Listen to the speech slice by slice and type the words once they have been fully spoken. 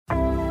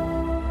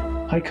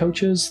Hi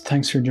coaches,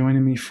 thanks for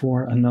joining me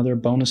for another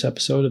bonus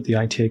episode of the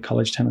ITA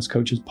College Tennis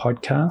Coaches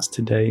podcast.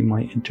 Today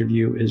my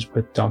interview is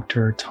with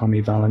Dr.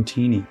 Tommy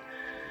Valentini.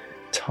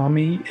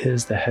 Tommy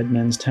is the head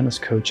men's tennis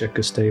coach at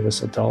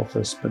Gustavus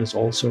Adolphus, but is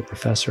also a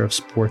professor of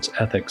sports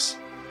ethics.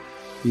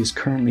 He is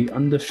currently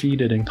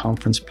undefeated in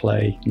conference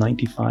play,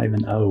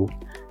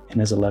 95-0 in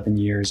his 11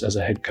 years as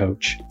a head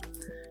coach.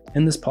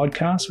 In this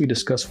podcast, we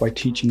discuss why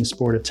teaching the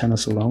sport of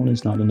tennis alone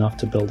is not enough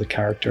to build the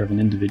character of an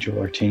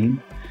individual or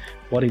team,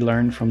 what he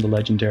learned from the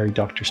legendary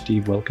Dr.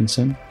 Steve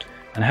Wilkinson,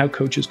 and how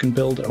coaches can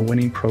build a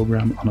winning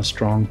program on a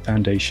strong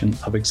foundation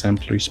of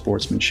exemplary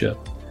sportsmanship.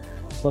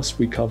 Plus,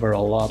 we cover a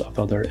lot of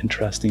other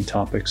interesting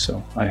topics,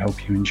 so I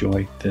hope you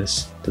enjoy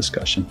this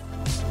discussion.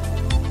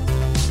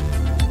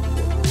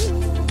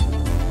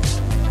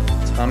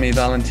 Tommy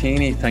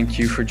Valentini, thank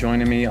you for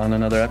joining me on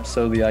another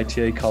episode of the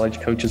ITA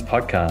College Coaches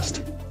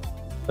podcast.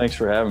 Thanks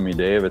for having me,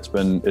 Dave. It's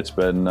been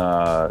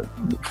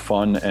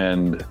fun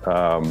and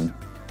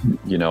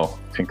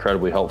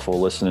incredibly helpful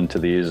listening to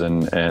these,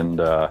 and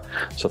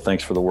so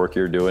thanks for the work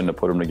you're doing to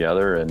put them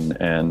together,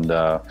 and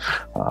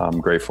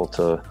I'm grateful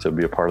to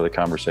be a part of the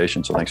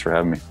conversation. So thanks for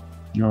having me.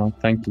 No,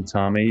 thank you,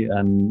 Tommy.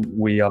 And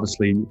we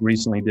obviously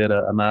recently did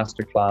a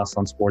masterclass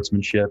on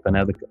sportsmanship and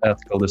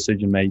ethical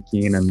decision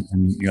making,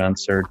 and you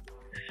answered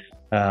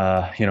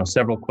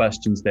several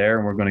questions there,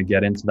 and we're going to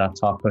get into that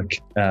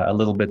topic a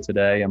little bit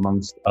today,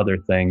 amongst other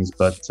things,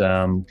 but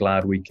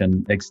glad we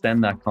can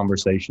extend that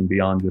conversation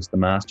beyond just the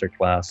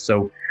masterclass.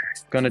 So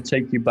going to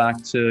take you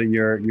back to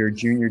your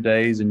junior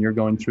days, and you're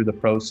going through the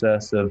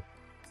process of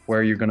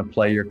where you're going to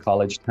play your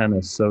college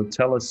tennis. So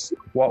tell us,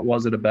 what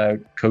was it about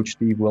Coach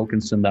Steve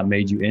Wilkinson that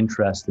made you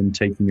interested in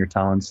taking your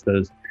talents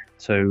to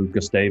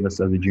Gustavus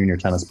as a junior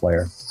tennis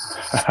player?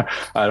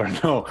 I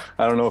don't know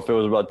if it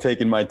was about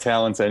taking my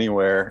talents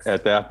anywhere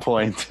at that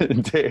point,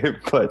 Dave,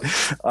 but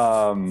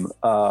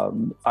I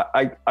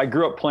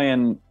grew up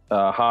playing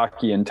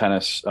hockey and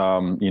tennis.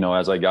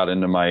 As I got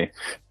into my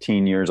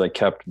teen years, I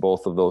kept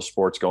both of those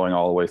sports going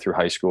all the way through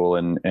high school.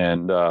 And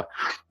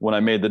when I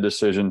made the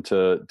decision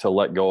to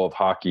let go of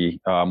hockey,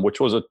 which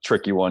was a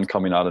tricky one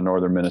coming out of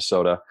northern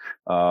Minnesota,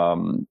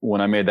 when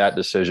I made that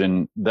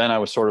decision, then I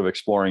was sort of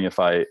exploring if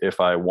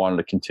I wanted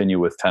to continue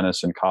with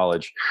tennis in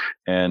college.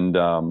 And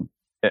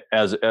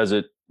as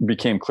it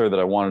became clear that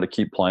I wanted to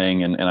keep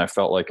playing, and I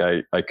felt like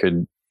I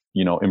could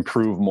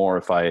improve more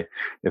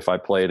if I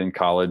played in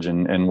college,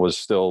 and was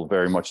still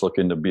very much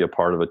looking to be a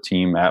part of a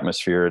team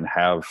atmosphere and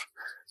have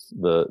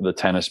the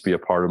tennis be a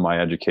part of my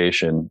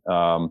education.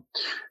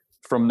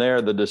 From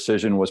there, the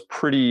decision was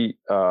pretty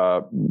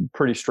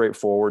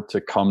straightforward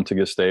to come to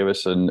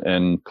Gustavus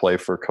and play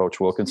for Coach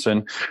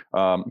Wilkinson.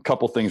 A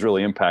couple things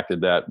really impacted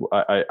that.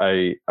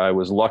 I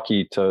was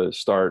lucky to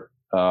start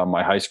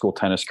my high school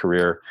tennis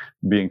career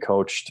being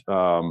coached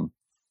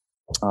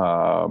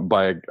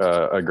by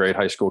a great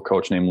high school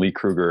coach named Lee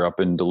Kruger up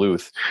in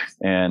Duluth,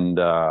 and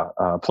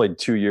played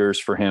 2 years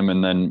for him,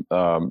 and then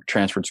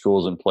transferred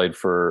schools and played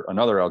for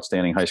another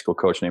outstanding high school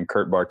coach named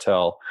Kurt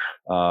Bartel.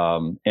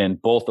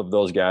 And both of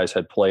those guys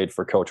had played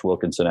for Coach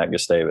Wilkinson at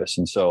Gustavus.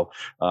 And so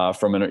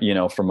from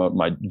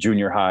my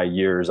junior high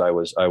years, I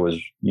was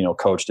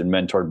coached and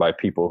mentored by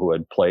people who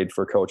had played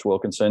for Coach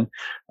Wilkinson.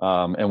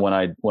 And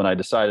when I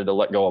decided to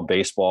let go of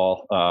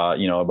baseball,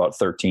 about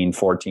 13,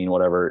 14,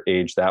 whatever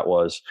age that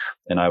was,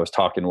 and I was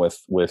talking with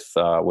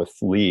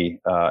Lee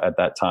at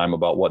that time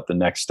about what the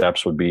next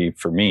steps would be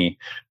for me,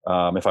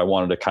 if I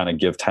wanted to kind of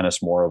give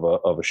tennis more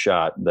of a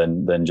shot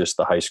than just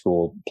the high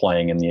school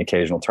playing in the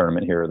occasional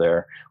tournament here or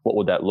there. What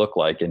would that look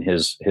like? And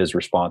his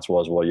response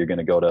was, well, you're going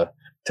to go to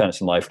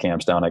tennis and life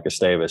camps down at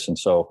Gustavus. And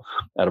so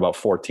at about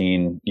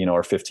 14,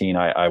 or 15,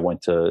 I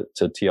went to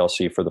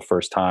TLC for the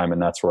first time,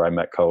 and that's where I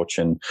met Coach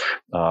and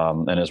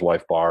his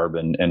wife Barb,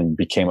 and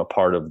became a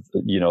part of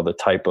the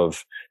type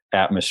of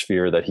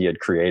atmosphere that he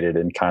had created,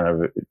 and kind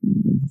of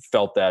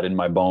felt that in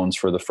my bones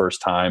for the first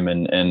time,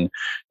 and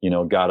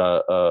got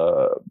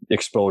a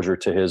exposure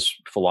to his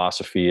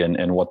philosophy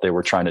and what they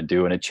were trying to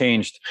do. And it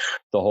changed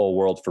the whole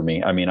world for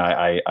me. I mean,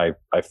 I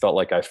felt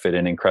like I fit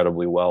in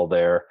incredibly well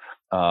there.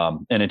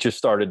 And it just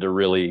started to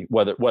really,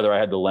 whether I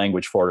had the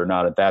language for it or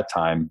not at that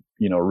time,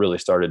 really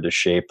started to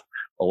shape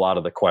a lot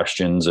of the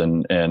questions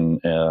and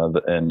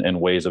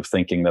ways of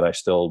thinking that I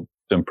still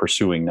am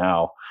pursuing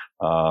now.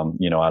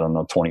 I don't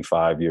know,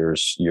 25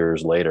 years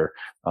later.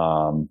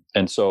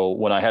 And so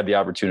when I had the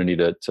opportunity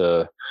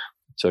to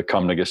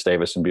come to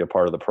Gustavus and be a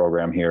part of the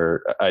program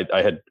here,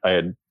 I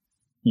had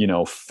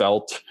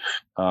felt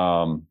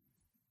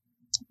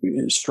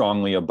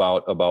strongly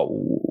about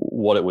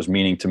what it was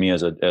meaning to me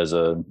as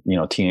a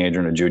teenager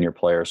and a junior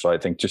player. So I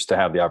think just to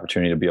have the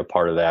opportunity to be a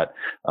part of that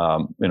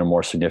in a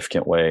more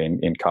significant way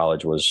in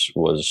college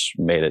was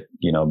made it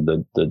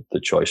the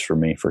choice for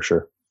me, for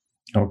sure.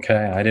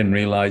 Okay, I didn't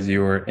realize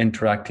you were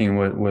interacting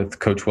with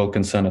Coach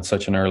Wilkinson at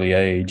such an early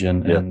age,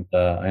 and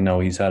I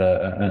know he's had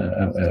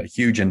a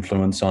huge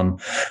influence on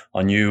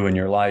you and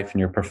your life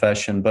and your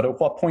profession. But at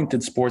what point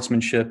did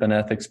sportsmanship and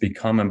ethics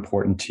become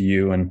important to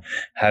you, and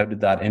how did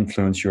that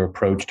influence your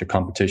approach to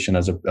competition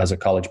as a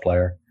college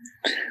player?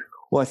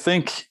 Well, I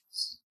think,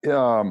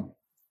 a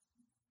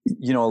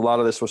lot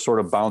of this was sort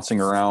of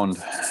bouncing around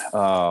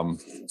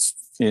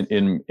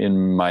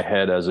in my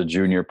head as a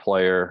junior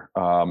player,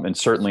 and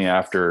certainly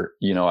after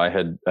I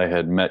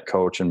had met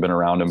Coach and been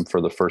around him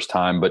for the first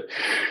time. But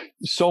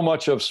so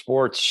much of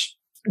sports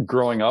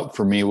growing up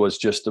for me was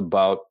just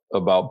about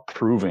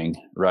proving,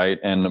 right,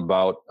 and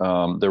about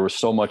there was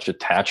so much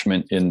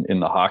attachment in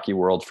the hockey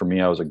world for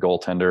me. I was a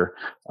goaltender.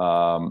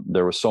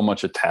 There was so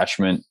much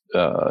attachment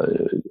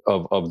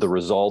of the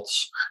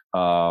results.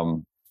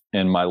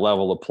 And my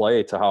level of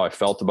play to how I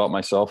felt about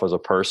myself as a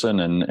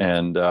person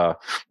and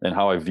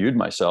how I viewed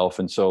myself.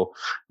 And so,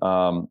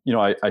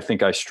 I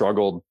think I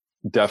struggled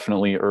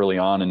definitely early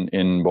on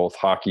in both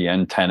hockey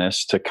and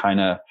tennis to kind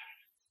of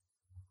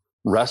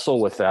wrestle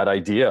with that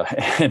idea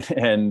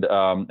and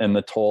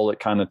the toll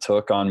it kind of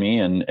took on me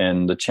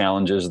and the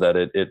challenges that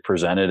it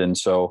presented. And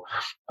so,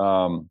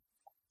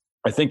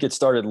 I think it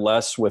started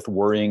less with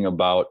worrying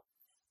about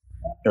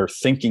or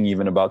thinking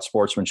even about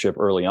sportsmanship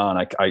early on.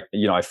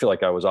 I feel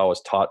like I was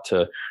always taught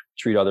to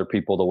treat other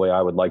people the way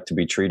I would like to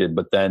be treated.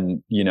 But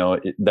then,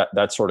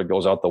 that sort of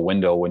goes out the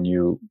window when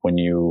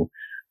you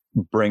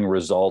bring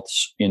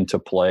results into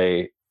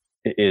play.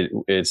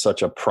 It's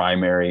such a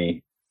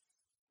primary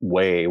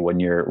way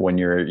when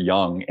you're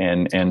young.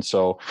 And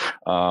so,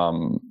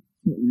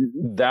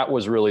 that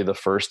was really the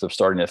first of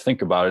starting to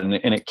think about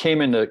it. And it came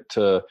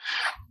into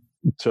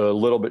a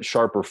little bit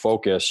sharper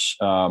focus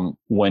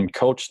when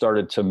Coach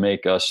started to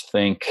make us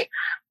think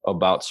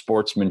about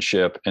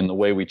sportsmanship and the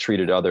way we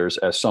treated others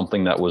as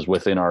something that was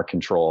within our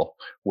control,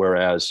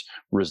 whereas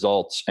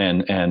results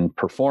and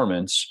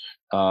performance,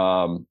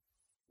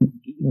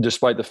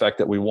 despite the fact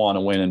that we want to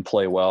win and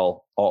play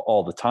well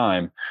all the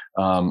time,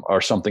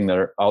 are something that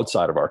are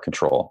outside of our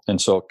control.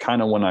 And so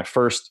kind of when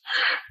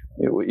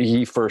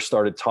he first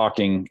started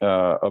talking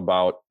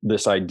about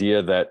this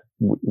idea that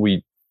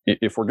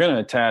if we're going to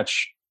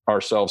attach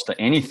ourselves to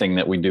anything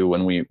that we do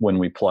when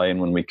we play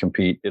and when we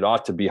compete, it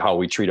ought to be how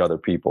we treat other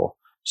people,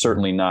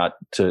 certainly not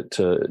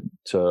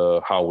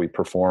to how we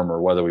perform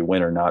or whether we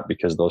win or not,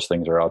 because those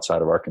things are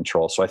outside of our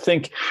control. So I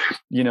think,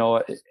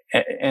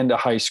 end of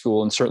high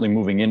school and certainly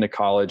moving into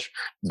college,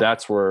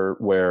 that's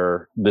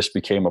where this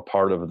became a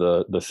part of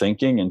the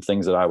thinking and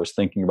things that I was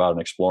thinking about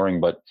and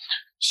exploring, but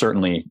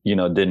certainly,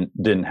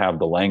 didn't have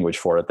the language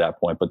for it at that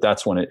point. But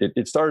that's when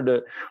it started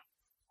to,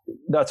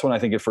 that's when I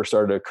think it first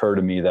started to occur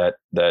to me that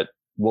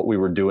what we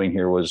were doing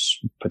here was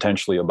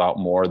potentially about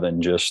more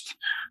than just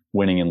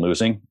winning and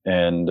losing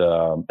and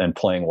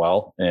playing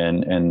well.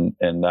 And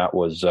that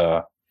was,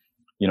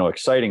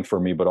 exciting for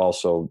me, but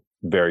also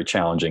very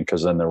challenging,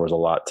 because then there was a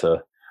lot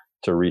to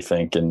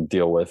rethink and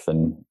deal with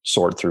and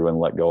sort through and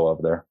let go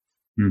of there.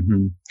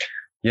 Mm-hmm.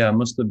 Yeah, it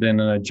must have been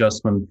an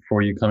adjustment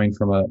for you coming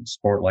from a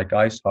sport like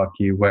ice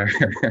hockey, where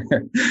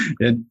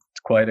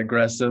it's quite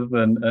aggressive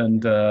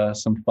and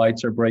some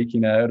fights are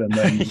breaking out, and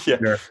then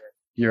yeah.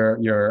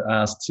 you're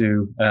asked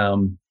to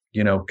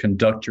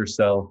conduct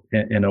yourself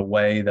in a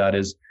way that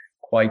is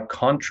quite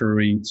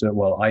contrary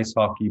to ice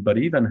hockey, but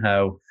even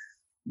how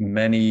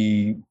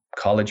many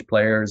college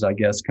players, I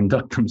guess,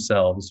 conduct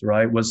themselves,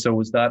 right? Was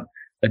that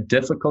a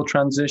difficult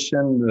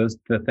transition?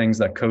 The things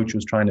that Coach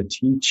was trying to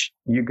teach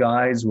you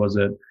guys, was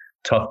it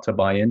tough to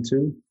buy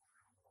into?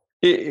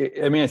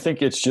 I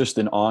think it's just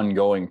an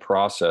ongoing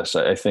process.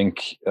 I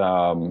think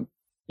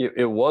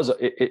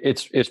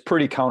it's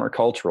pretty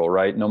countercultural,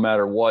 right? No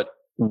matter what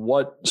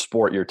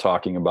sport you're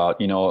talking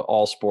about,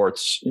 all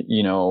sports,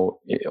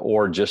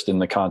 or just in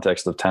the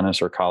context of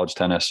tennis or college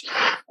tennis.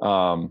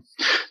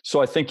 So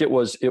I think it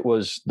was,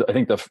 I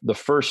think the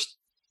first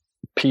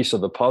piece of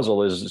the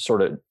puzzle is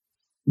sort of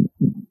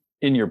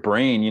in your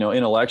brain,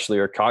 intellectually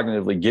or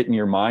cognitively getting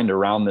your mind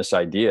around this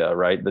idea,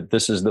 right? That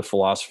this is the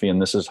philosophy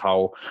and this is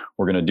how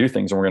we're going to do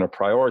things. And we're going to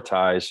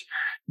prioritize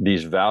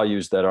these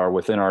values that are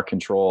within our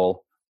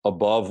control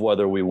above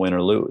whether we win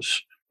or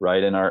lose.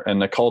 Right.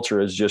 And the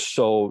culture is just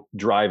so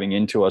driving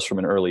into us from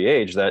an early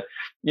age that,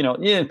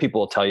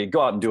 people will tell you, go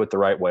out and do it the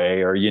right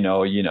way. Or, you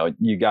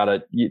got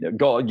to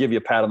go give you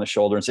a pat on the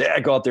shoulder and say,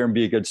 go out there and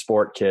be a good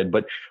sport, kid.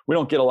 But we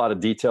don't get a lot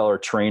of detail or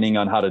training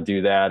on how to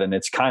do that. And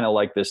it's kind of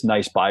like this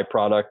nice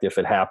byproduct if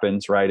it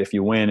happens, right? If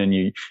you win and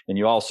you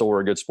also were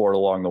a good sport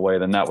along the way,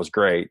 then that was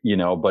great,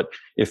 but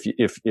if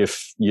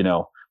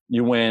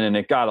you win and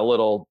it got a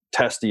little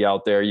testy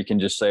out there, you can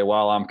just say,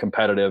 well, I'm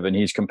competitive and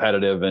he's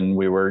competitive. And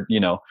we were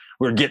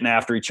getting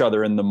after each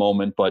other in the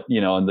moment, but,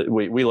 and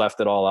we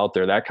left it all out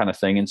there, that kind of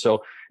thing. And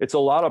so it's a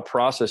lot of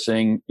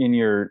processing in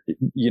your,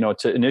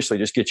 to initially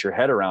just get your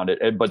head around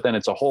it. But then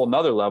it's a whole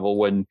nother level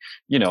when,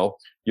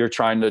 you're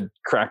trying to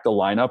crack the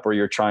lineup or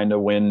you're trying to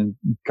win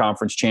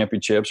conference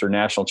championships or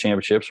national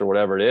championships or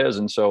whatever it is.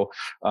 And so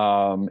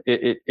when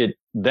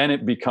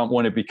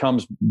it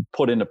becomes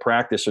put into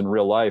practice in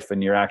real life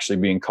and you're actually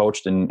being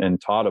coached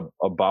and taught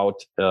about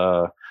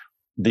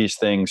these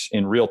things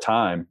in real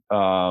time,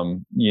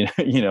 then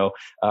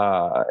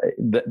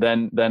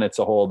it's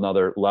a whole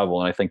nother level.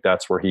 And I think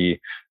that's where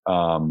he,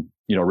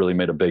 really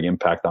made a big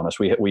impact on us.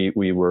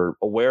 We were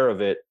aware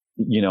of it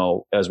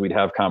as we'd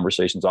have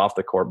conversations off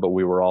the court, but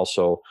it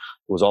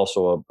was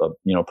also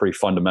a pretty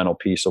fundamental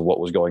piece of what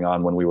was going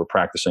on when we were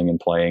practicing and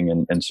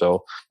playing. And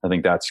so I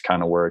think that's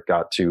kind of where it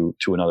got to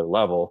another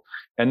level.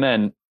 And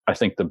then I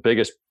think the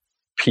biggest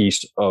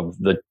piece of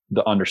the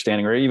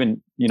understanding, or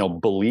even,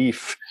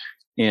 belief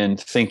in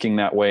thinking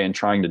that way and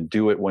trying to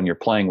do it when you're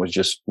playing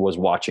was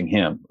watching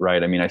him.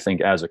 Right. I mean, I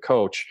think as a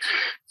coach,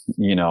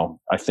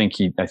 I think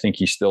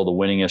he's still the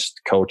winningest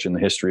coach in the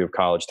history of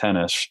college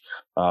tennis.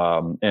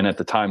 And at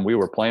the time we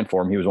were playing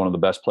for him, he was one of the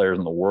best players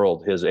in the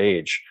world, his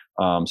age.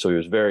 So he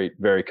was very,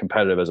 very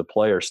competitive as a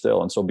player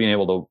still. And so being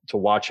able to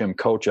watch him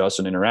coach us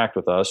and interact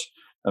with us,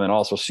 and then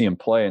also see him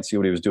play and see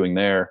what he was doing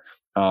there.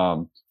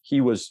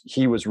 He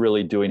was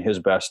really doing his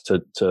best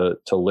to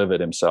live it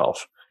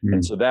himself. Mm.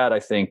 And so that,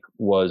 I think,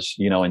 was,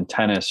 in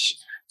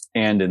tennis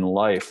and in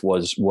life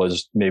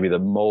was maybe the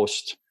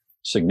most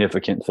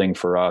significant thing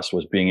for us,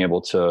 was being able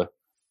to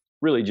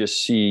really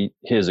just see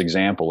his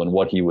example and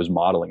what he was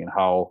modeling and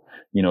how,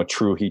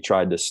 true he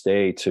tried to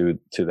stay to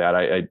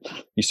that.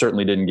 He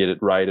certainly didn't get it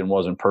right and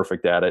wasn't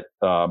perfect at it.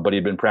 But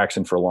he'd been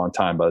practicing for a long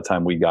time by the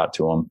time we got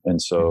to him.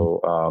 And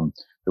so,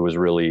 it was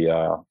really,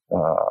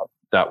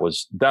 that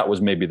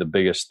was maybe the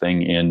biggest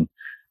thing in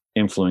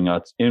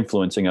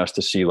influencing us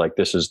to see, like,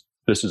 this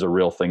is a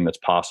real thing that's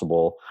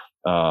possible.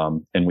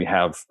 And we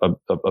have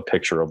a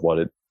picture of what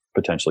it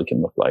potentially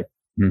can look like.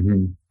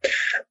 Mm-hmm.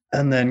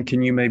 And then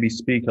can you maybe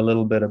speak a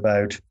little bit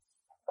about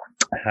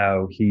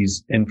how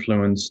he's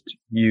influenced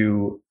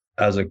you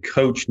as a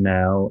coach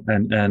now,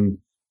 and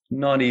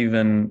not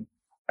even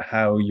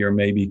how you're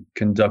maybe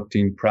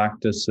conducting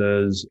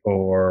practices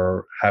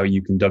or how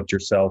you conduct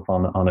yourself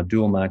on a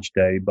dual match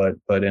day,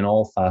 but in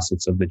all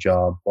facets of the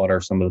job, what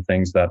are some of the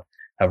things that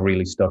have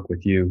really stuck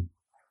with you?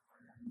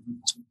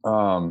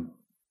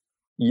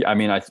 Yeah, I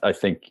mean, I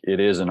think it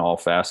is in all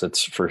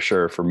facets for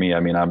sure. For me, I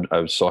mean, I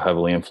was so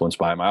heavily influenced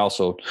by him. I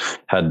also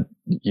had,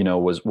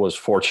 was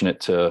fortunate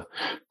to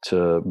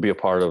be a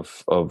part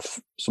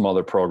of some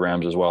other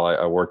programs as well.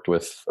 I worked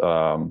with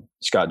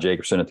Scott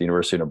Jacobson at the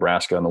University of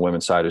Nebraska on the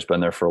women's side, who's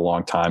been there for a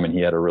long time, and he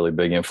had a really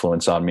big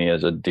influence on me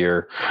as a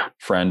dear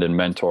friend and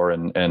mentor,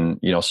 and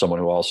someone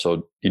who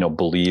also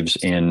believes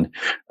in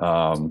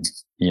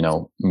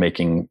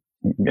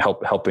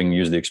helping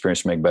use the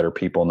experience to make better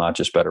people, not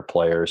just better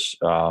players,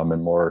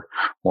 and more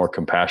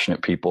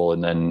compassionate people.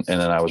 And then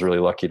I was really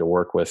lucky to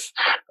work with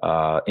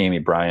Amy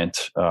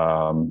Bryant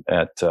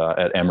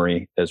at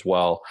Emory as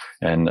well.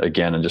 And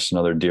again, just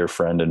another dear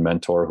friend and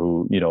mentor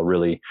who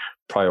really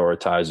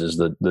prioritizes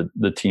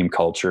the team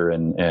culture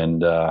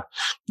and the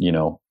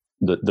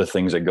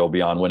things that go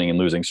beyond winning and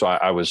losing. So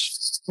I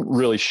was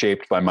really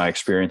shaped by my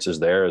experiences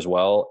there as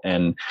well.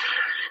 And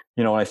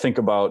when I think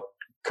about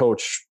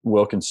Coach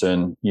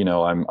Wilkinson,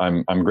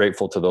 I'm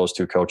grateful to those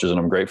two coaches, and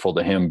I'm grateful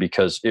to him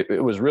because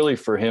it was really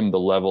for him the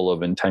level of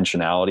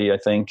intentionality, I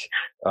think,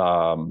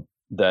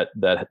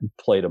 that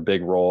played a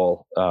big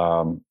role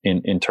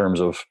in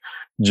terms of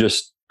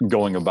just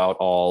going about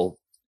all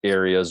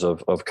areas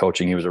of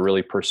coaching. He was a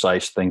really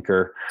precise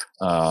thinker,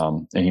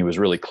 and he was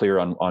really clear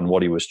on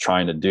what he was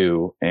trying to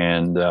do,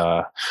 and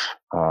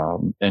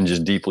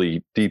just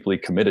deeply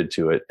committed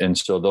to it. And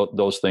so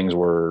those things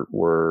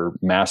were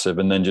massive.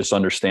 And then just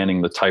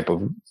understanding the type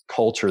of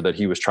culture that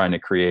he was trying to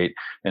create,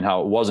 and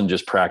how it wasn't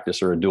just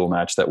practice or a dual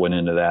match that went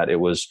into that. It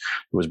was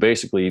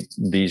basically,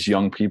 these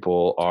young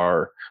people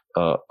are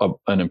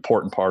an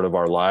important part of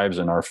our lives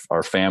and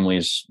our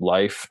family's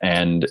life,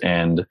 and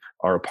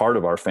are a part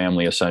of our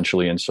family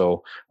essentially. And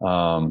so,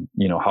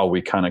 how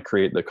we kind of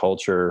create the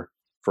culture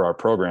for our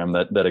program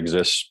that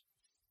exists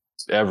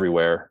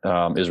everywhere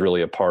is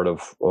really a part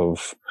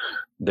of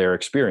their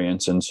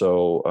experience. And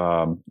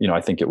so,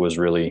 I think it was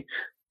really,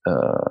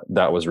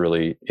 that was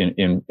really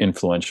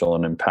influential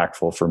and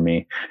impactful for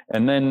me.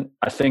 And then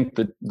I think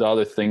that the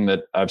other thing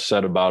that I've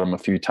said about him a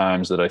few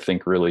times that I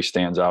think really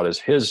stands out is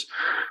his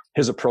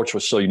approach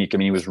was so unique. I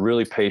mean, he was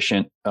really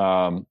patient,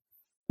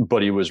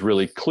 but he was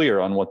really clear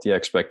on what the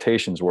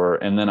expectations were.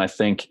 And then I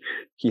think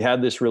he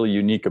had this really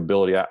unique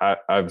ability.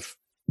 I've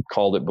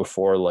called it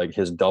before, like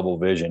his double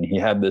vision. He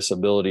had this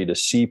ability to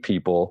see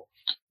people,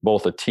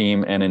 both a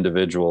team and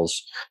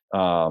individuals,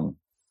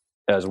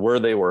 as where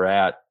they were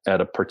at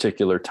a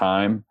particular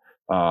time,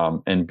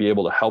 and be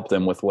able to help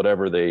them with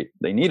whatever they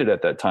needed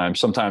at that time.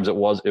 Sometimes it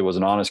was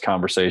an honest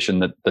conversation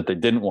that they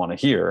didn't want to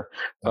hear.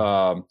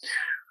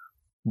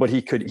 But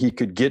he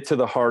could get to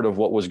the heart of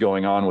what was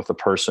going on with the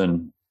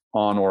person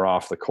on or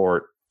off the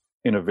court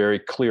in a very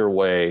clear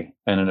way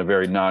and in a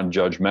very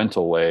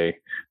non-judgmental way,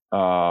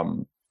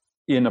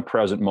 in a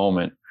present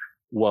moment,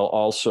 while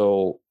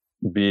also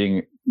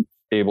being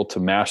able to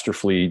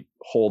masterfully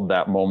hold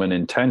that moment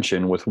in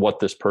tension with what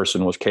this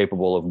person was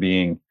capable of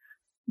being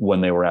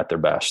when they were at their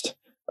best,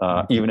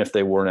 even if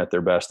they weren't at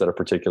their best at a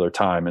particular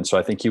time. And so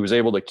I think he was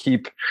able to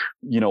keep,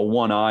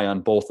 one eye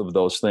on both of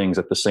those things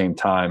at the same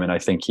time. And I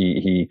think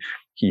he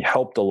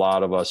helped a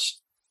lot of us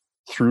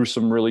through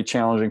some really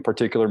challenging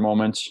particular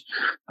moments,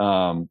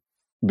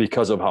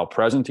 because of how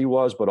present he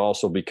was, but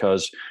also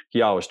because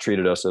he always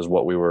treated us as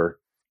what we were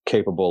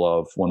capable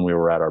of when we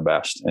were at our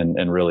best,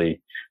 and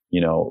really,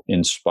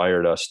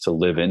 inspired us to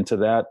live into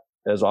that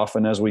as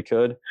often as we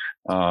could.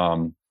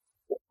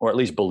 Or at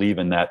least believe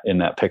in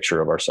that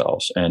picture of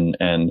ourselves. And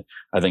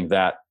I think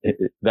that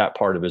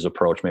part of his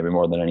approach, maybe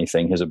more than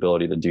anything, his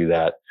ability to do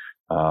that,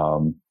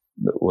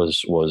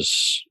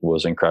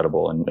 was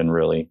incredible. And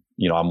really,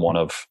 I'm one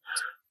of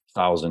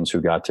thousands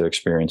who got to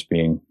experience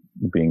being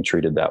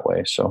treated that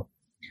way. So.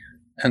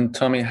 And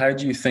Tommy, how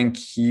do you think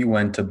he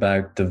went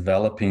about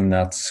developing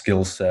that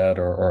skill set,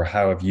 or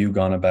how have you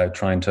gone about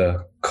trying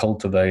to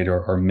cultivate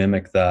or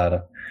mimic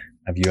that?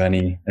 Have you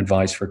any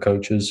advice for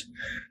coaches?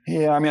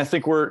 Yeah, I mean, I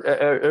think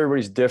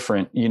everybody's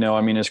different,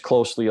 as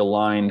closely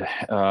aligned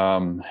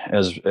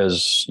as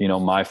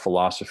my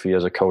philosophy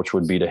as a coach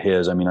would be to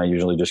his. I mean, I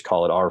usually just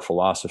call it our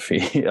philosophy.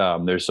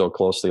 They're so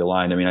closely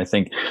aligned. I mean, I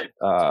think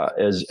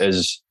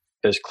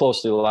as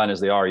closely aligned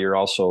as they are, you're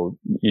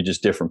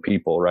just different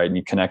people, right? And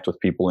you connect with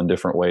people in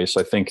different ways.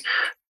 So I think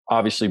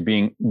obviously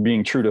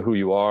being true to who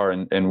you are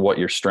and what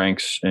your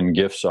strengths and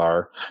gifts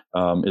are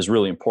is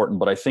really important.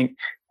 But I think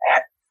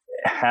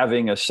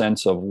having a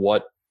sense of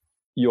what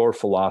your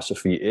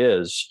philosophy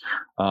is,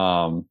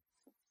 I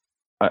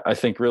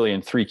think really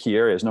in three key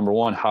areas. Number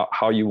one,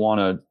 how you want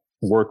to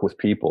work with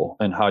people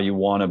and how you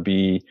want to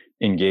be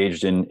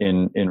engaged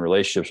in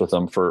relationships with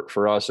them.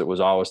 For us, it was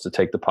always to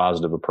take the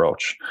positive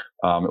approach.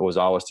 It was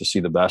always to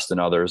see the best in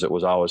others. It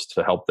was always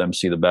to help them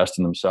see the best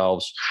in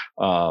themselves,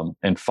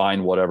 and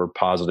find whatever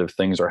positive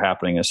things are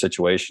happening in a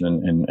situation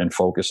and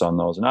focus on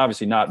those. And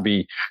obviously not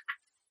be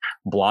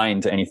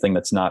blind to anything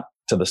that's not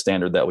to the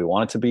standard that we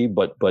want it to be,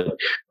 but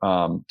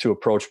to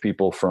approach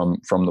people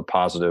from the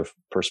positive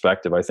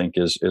perspective, I think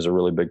is a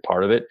really big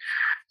part of it.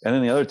 And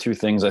then the other two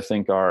things I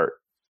think are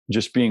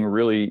just being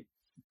really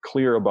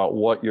clear about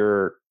what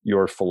your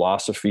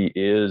philosophy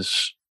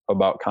is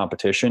about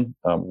competition.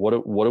 What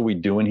are we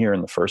doing here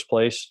in the first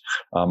place?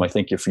 I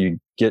think if you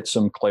get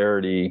some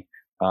clarity,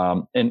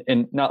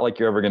 and not like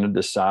you're ever going to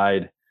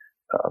decide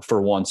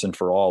for once and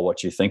for all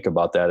what you think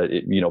about that,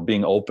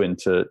 being open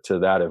to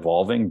that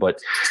evolving, but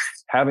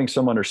having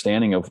some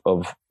understanding of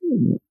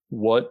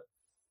what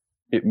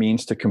it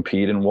means to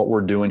compete and what we're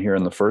doing here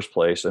in the first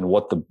place and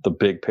what the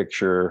big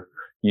picture,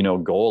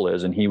 goal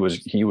is. And he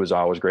was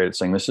always great at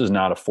saying, this is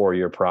not a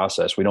 4-year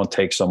process. We don't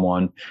take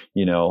someone,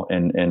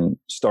 and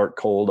start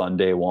cold on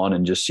day one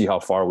and just see how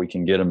far we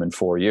can get them in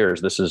 4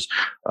 years. This is,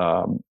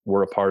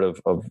 we're a part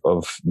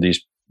of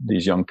these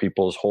young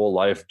people's whole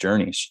life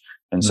journeys.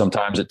 And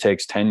sometimes it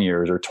takes 10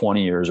 years or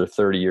 20 years or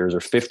 30 years or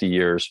 50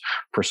 years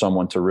for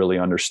someone to really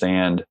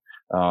understand,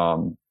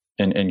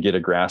 and get a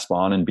grasp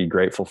on and be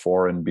grateful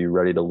for and be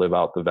ready to live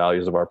out the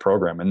values of our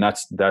program. And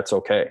that's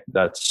okay.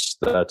 That's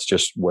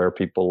just where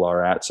people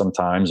are at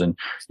sometimes. And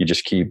you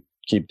just keep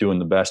doing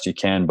the best you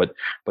can. But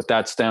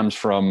that stems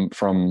from,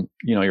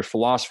 your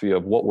philosophy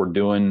of what we're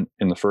doing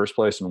in the first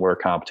place and where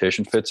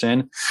competition fits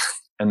in.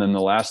 And then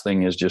the last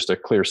thing is just a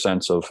clear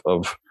sense of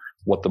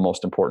what the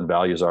most important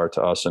values are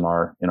to us in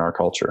our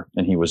culture.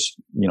 And he was,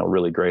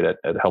 really great at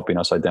helping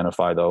us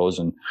identify those.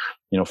 And,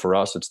 for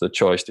us, it's the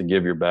choice to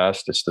give your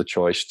best. It's the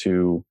choice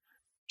to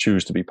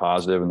choose to be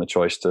positive and the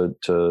choice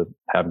to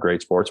have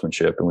great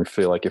sportsmanship. And we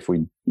feel like if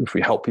we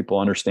help people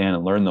understand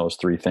and learn those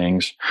three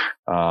things,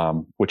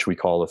 which we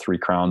call the 3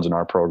 crowns in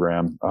our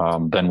program,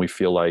 then we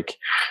feel like,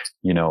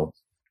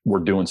 we're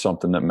doing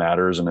something that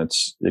matters, and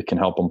it can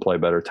help them play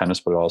better tennis,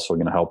 but also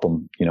going to help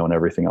them, in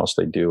everything else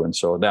they do. And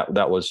so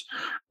that was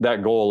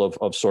that goal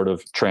of sort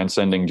of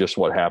transcending just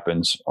what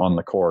happens on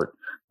the court.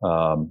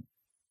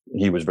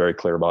 He was very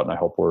clear about, and I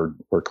hope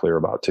we're clear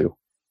about too.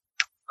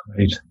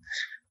 Great.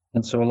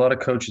 And so a lot of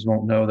coaches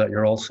won't know that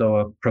you're also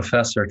a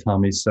professor,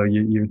 Tommy. So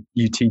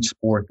you teach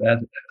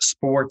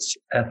sports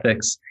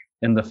ethics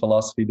in the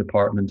philosophy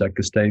department at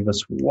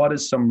Gustavus. What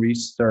is some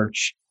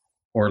research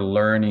or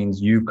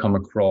learnings you've come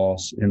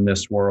across in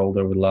this world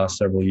over the last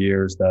several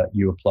years that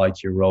you applied to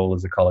your role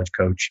as a college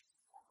coach?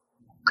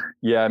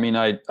 Yeah, I mean,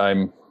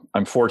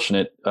 I'm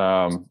fortunate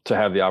to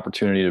have the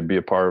opportunity to be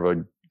a part of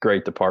a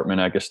great department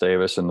at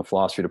Gustavus in the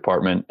philosophy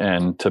department,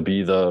 and to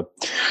be the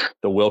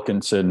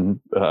Wilkinson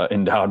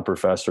endowed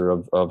professor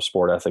of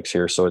sport ethics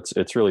here. So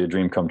it's really a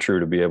dream come true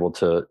to be able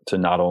to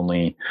not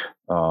only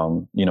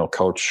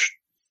coach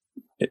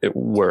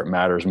where it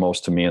matters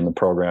most to me in the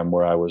program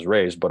where I was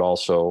raised, but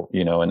also,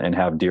 and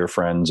have dear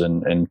friends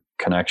and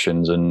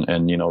connections and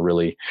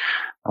really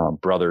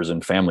brothers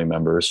and family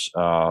members,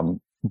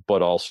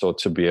 but also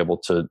to be able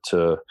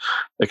to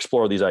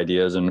explore these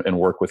ideas and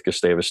work with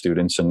Gustavus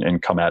students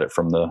and come at it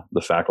from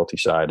the faculty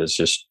side is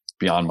just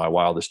beyond my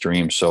wildest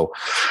dreams. So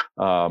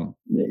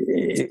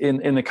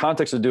in the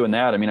context of doing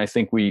that, I mean, I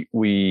think we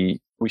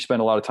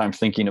spend a lot of time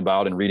thinking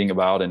about and reading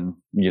about and,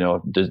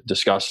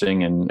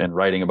 discussing and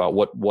writing about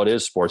what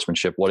is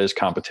sportsmanship, what is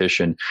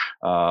competition,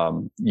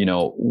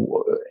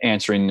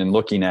 answering and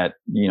looking at,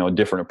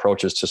 different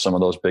approaches to some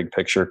of those big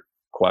picture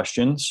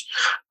questions.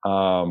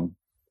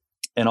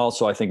 And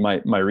also I think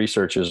my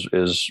research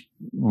is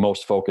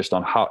most focused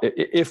on how,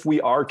 if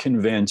we are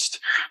convinced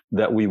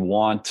that we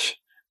want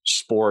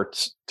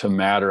sport to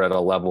matter at a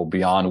level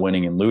beyond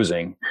winning and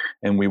losing.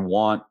 And we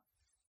want,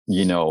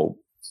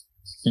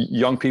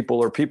 young people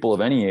or people of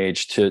any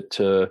age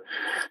to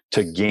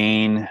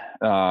gain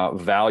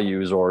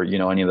values, or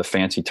any of the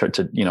fancy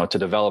to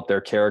develop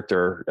their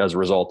character as a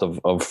result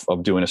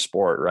of doing a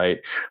sport, right?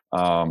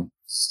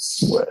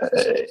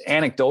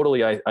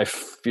 Anecdotally, I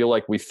feel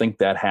like we think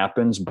that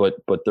happens, but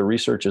the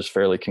research is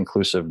fairly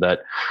conclusive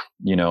that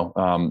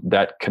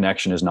that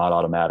connection is not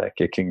automatic.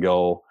 It can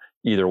go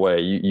either way.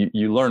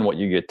 You learn what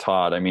you get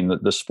taught. I mean,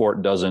 the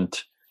sport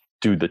doesn't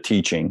do the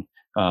teaching.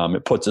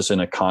 It puts us in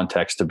a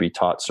context to be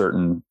taught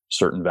certain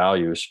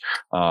values,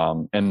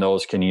 and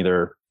those can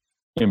either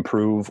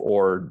improve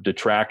or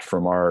detract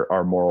from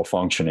our moral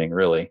functioning,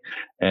 really.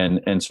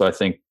 And so I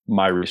think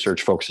my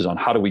research focuses on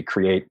how do we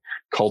create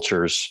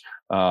cultures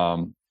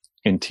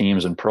in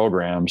teams and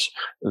programs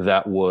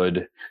that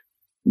would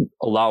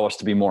allow us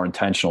to be more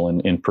intentional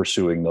in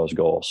pursuing those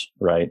goals,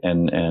 right?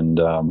 And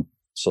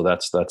so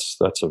that's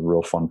a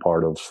real fun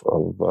part of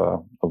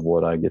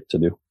what I get to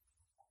do.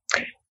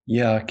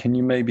 Yeah, can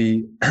you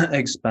maybe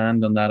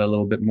expand on that a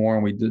little bit more?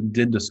 And we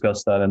did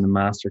discuss that in the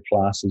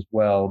masterclass as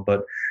well.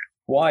 But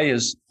why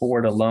is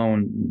sport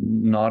alone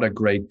not a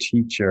great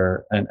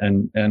teacher,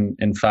 and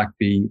in fact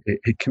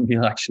it can be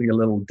actually a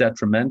little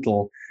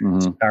detrimental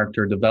to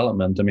character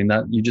development? I mean,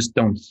 that you just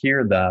don't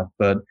hear that,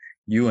 but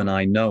you and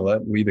I know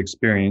it. We've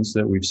experienced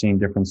it. We've seen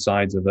different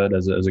sides of it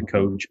as a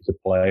coach, as a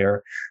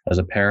player, as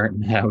a parent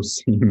now,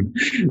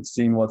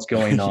 seeing what's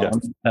going on.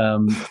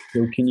 So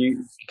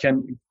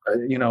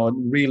I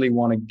really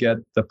want to get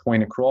the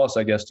point across,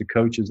 I guess, to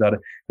coaches that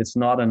it's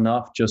not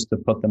enough just to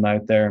put them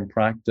out there and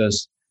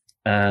practice.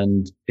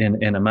 And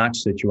in a match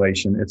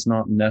situation, it's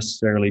not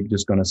necessarily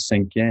just going to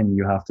sink in.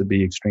 You have to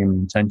be extremely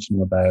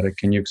intentional about it.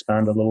 Can you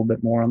expand a little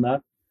bit more on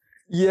that?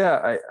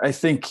 Yeah, I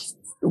think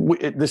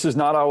this is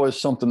not always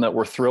something that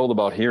we're thrilled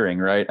about hearing,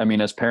 right? I mean,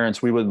 as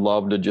parents, we would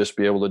love to just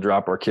be able to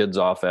drop our kids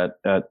off at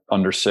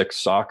under 6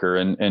 soccer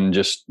and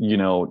just,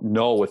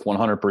 know with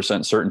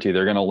 100% certainty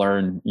they're going to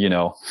learn,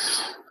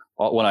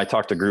 when I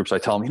talk to groups, I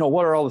tell them,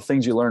 what are all the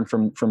things you learn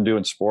from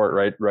doing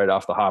sport right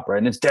off the hop, right?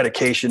 And it's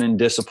dedication and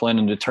discipline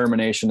and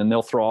determination, and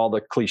they'll throw all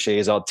the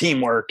cliches out,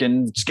 teamwork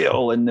and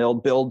skill, and they'll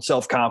build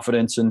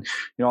self-confidence and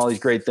all these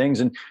great things.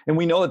 And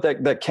we know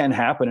that can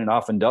happen, and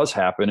often does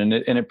happen, and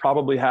it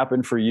probably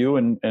happened for you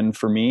and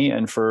for me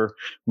and for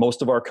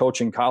most of our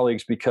coaching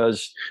colleagues,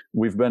 because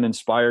we've been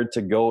inspired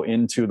to go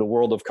into the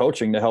world of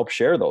coaching to help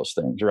share those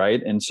things,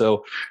 right? And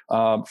so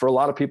for a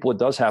lot of people, it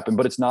does happen,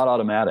 but it's not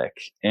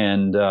automatic.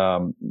 And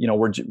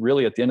we're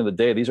really, at the end of the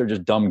day, these are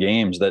just dumb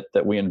games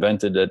that we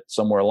invented at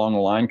somewhere along the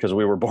line because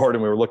we were bored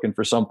and we were looking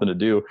for something to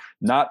do.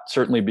 Not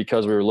certainly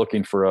because we were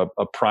looking for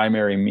a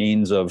primary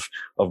means of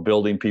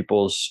building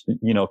people's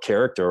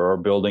character or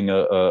building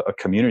a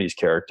community's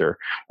character.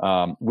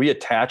 We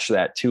attach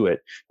that to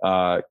it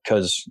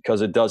because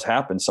it does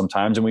happen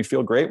sometimes, and we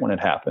feel great when it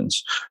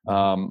happens.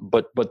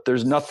 But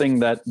there's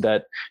nothing that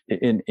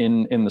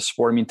in the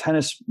sport. I mean,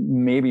 tennis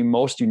maybe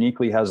most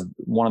uniquely has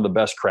one of the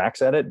best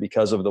cracks at it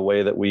because of the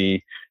way that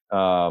we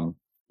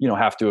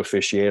have to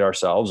officiate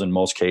ourselves in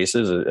most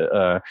cases.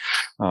 You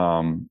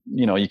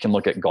can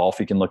look at golf,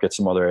 you can look at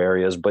some other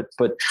areas, but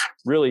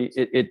really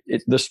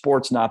the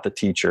sport's not the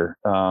teacher.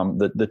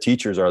 The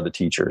teachers are the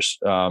teachers,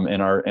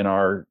 and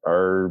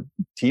our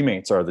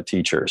teammates are the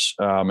teachers,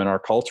 and our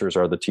cultures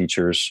are the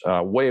teachers,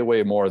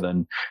 way more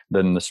than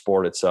the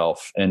sport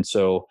itself. And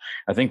so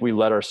I think we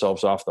let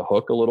ourselves off the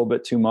hook a little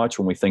bit too much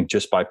when we think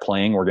just by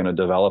playing we're going to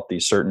develop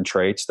these certain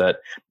traits that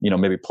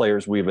maybe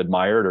players we've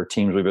admired or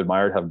teams we've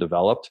admired have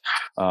developed.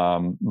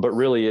 But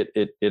really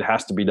it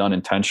has to be done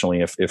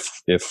intentionally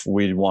if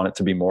we want it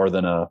to be more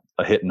than a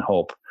hit and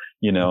hope.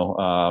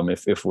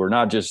 If we're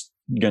not just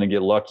going to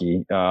get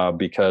lucky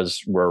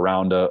because we're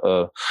around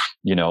a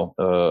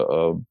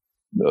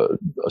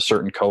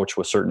certain coach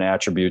with certain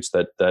attributes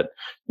that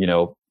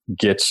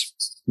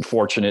gets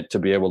fortunate to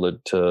be able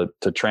to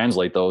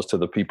translate those to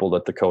the people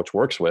that the coach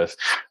works with.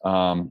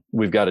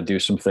 We've got to do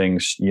some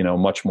things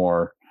much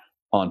more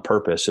on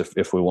purpose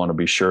if we want to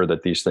be sure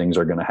that these things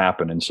are going to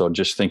happen. And so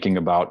just thinking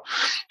about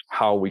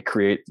how we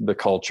create the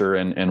culture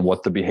and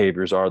what the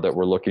behaviors are that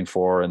we're looking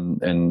for and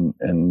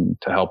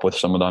to help with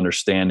some of the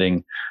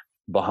understanding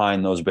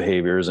behind those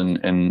behaviors and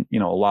a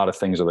lot of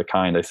things of the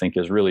kind, I think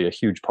is really a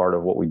huge part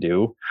of what we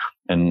do.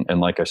 And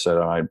like I said,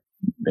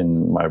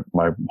 in my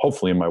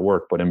hopefully in my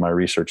work, but in my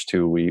research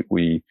too,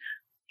 we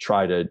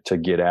try to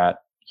get at,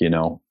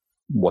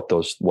 what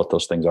those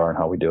things are and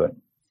how we do it.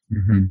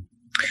 Mm-hmm.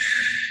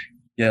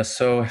 Yeah.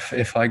 So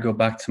if I go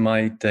back to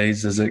my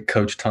days as a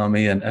coach,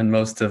 Tommy, and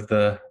most of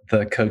the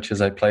coaches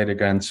I played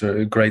against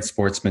were great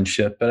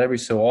sportsmanship, but every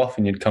so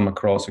often you'd come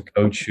across a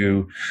coach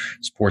who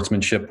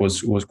sportsmanship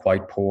was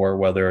quite poor,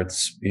 whether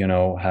it's,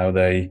 how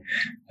they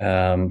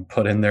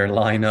put in their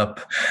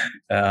lineup,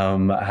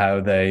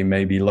 how they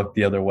maybe look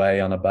the other way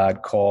on a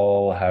bad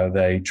call, how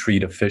they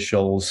treat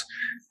officials,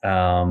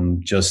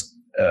 just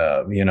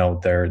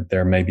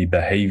their maybe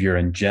behavior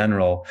in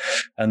general.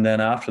 And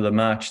then after the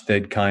match,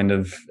 they'd kind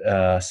of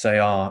say,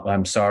 "Oh,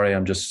 I'm sorry,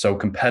 I'm just so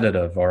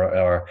competitive,"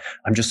 or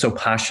 "I'm just so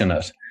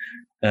passionate."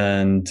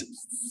 And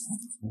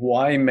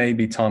why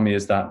maybe, Tommy,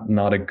 is that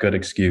not a good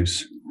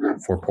excuse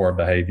for poor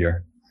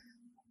behavior?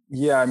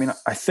 Yeah, I mean,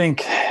 I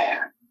think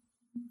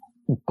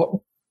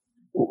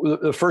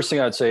the first thing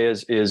I'd say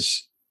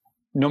is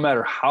no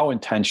matter how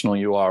intentional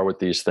you are with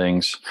these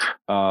things,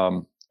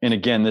 and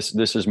again,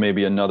 this is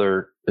maybe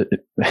another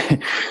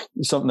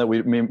something that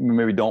we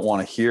maybe don't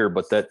want to hear,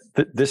 but that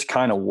this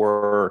kind of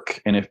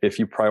work, and if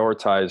you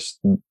prioritize,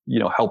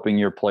 helping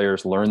your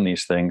players learn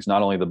these things,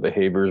 not only the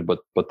behaviors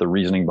but the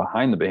reasoning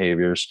behind the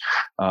behaviors,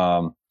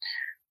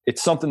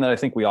 it's something that I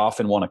think we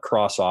often want to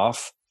cross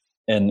off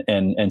and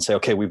say,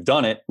 okay, we've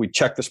done it. We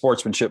check the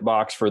sportsmanship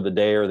box for the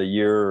day or the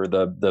year or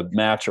the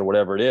match or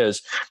whatever it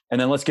is,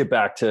 and then let's get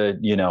back to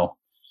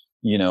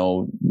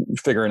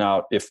figuring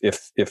out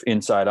if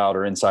inside out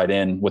or inside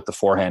in with the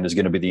forehand is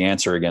going to be the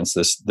answer against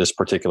this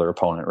particular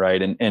opponent,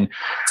 right? And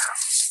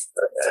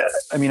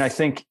I mean, I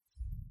think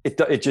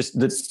it just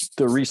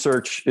the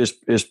research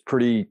is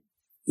pretty,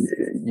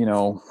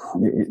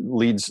 it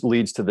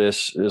leads to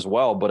this as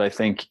well. But I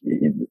think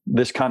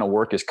this kind of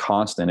work is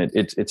constant.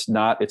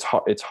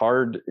 It's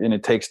hard, and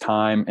it takes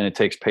time and it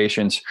takes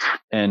patience.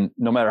 And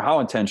no matter how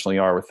intentional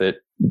you are with it,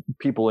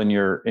 people in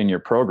your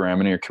program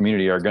and in your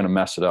community are going to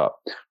mess it up,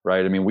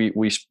 right? I mean,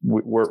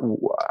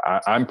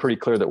 I'm pretty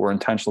clear that we're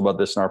intentional about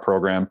this in our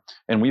program,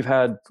 and we've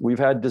had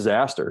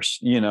disasters,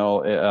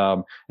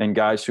 and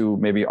guys who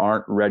maybe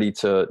aren't ready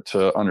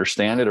to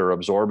understand it or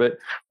absorb it.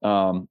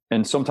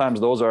 And sometimes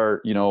those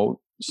are,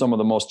 some of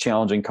the most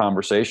challenging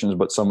conversations,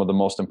 but some of the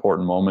most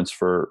important moments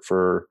for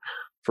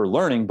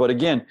learning. But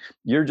again,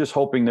 you're just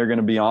hoping they're going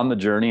to be on the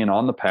journey and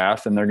on the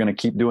path, and they're going to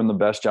keep doing the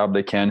best job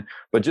they can.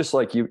 But just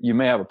like you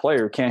may have a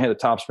player who can't hit a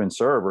topspin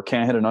serve or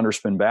can't hit an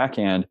underspin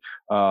backhand.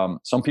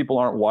 Some people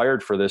aren't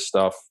wired for this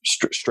stuff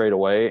straight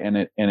away.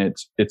 And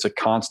it's a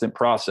constant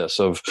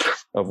process of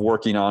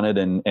working on it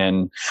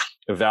and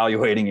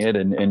evaluating it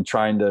and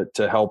trying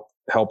to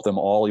help them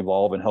all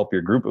evolve and help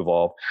your group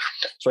evolve.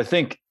 So I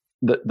think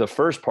the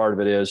first part of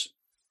it is,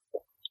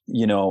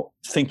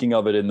 thinking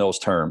of it in those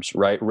terms,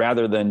 right?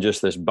 Rather than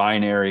just this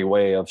binary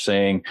way of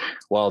saying,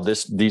 well,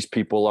 these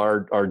people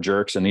are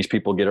jerks and these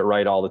people get it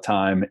right all the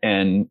time.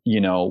 And,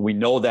 we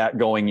know that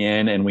going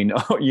in, and we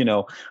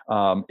know,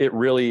 it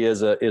really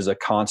is a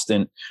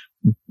constant,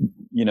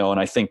 and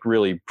I think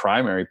really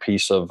primary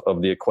piece of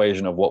the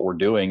equation of what we're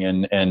doing.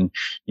 And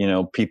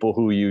people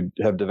who you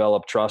have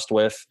developed trust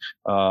with,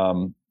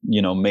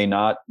 may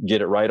not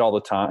get it right all the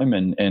time,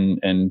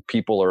 and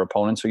people or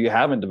opponents who you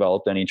haven't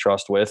developed any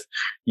trust with,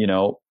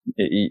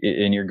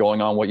 and you're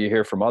going on what you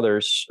hear from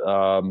others,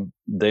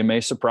 they may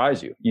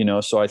surprise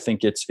you, so I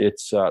think it's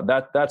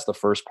that's the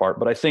first part.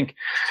 But I think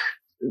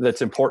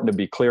that's important to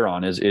be clear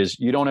on is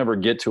you don't ever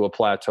get to a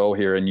plateau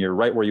here and you're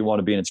right where you want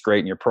to be and it's great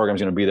and your program's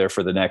going to be there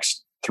for the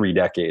next 3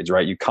 decades,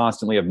 right? You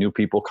constantly have new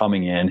people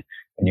coming in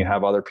and you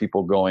have other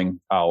people going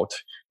out,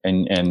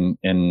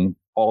 and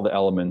all the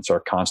elements are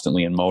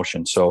constantly in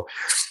motion. So,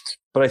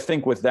 but I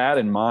think with that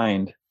in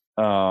mind,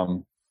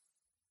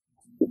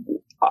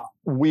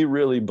 we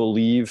really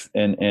believe,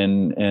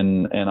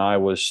 and I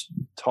was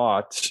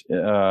taught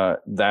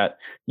that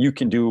you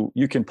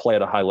can play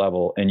at a high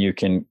level and you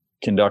can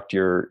conduct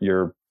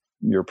your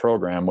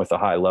program with a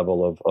high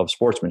level of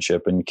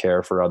sportsmanship and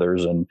care for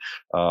others, and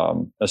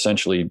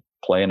essentially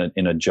play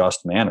in a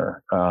just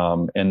manner,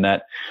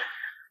 and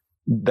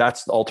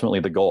that's ultimately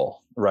the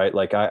goal, right?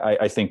 Like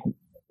I think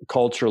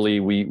culturally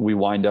we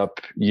wind up,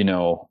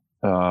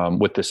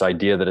 with this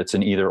idea that it's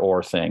an either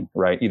or thing,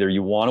 right? Either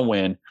you want to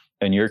win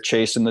and you're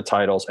chasing the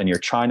titles and you're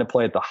trying to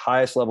play at the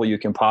highest level you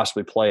can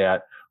possibly play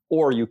at,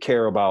 or you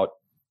care about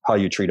how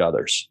you treat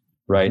others,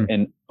 right?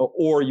 Mm-hmm.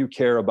 Or you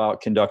care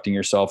about conducting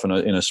yourself in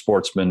a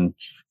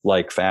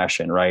sportsman-like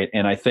fashion, right?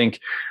 And I think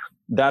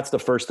that's the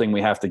first thing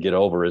we have to get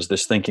over, is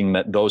this thinking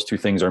that those two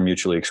things are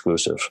mutually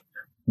exclusive.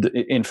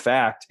 In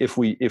fact, if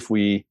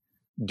we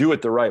do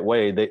it the right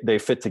way, they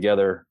fit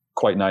together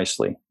quite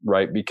nicely,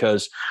 right?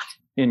 Because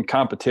in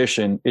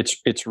competition,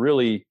 it's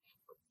really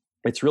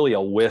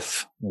a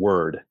with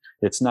word.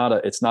 It's not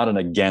an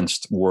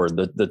against word.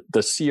 The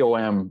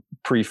COM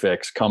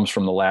prefix comes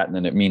from the Latin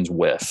and it means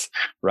with,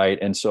 right?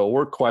 And so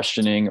we're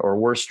questioning, or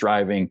we're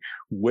striving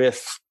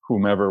with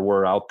whomever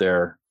we're out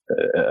there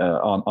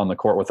on the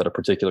court with at a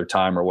particular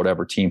time, or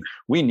whatever team.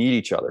 We need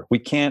each other. We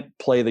can't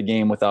play the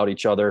game without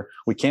each other.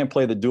 We can't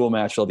play the dual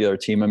match without the other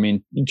team. I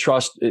mean,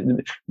 trust,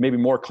 maybe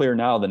more clear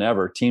now than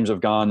ever. Teams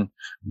have gone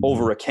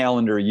over a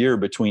calendar year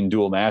between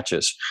dual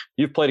matches.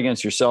 You've played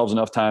against yourselves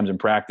enough times in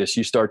practice,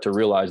 you start to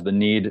realize the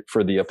need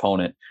for the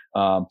opponent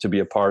to be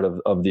a part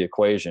of the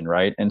equation,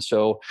 right? And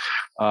so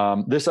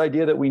this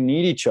idea that we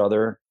need each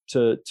other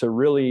to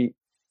really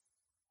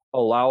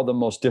allow the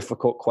most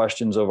difficult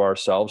questions of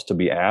ourselves to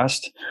be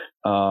asked,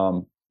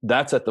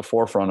 that's at the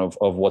forefront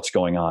of what's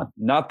going on.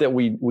 Not that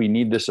we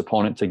need this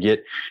opponent to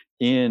get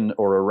in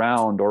or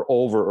around or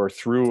over or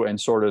through and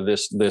sort of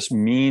this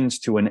means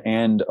to an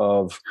end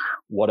of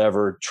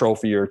whatever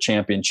trophy or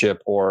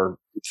championship or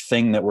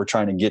thing that we're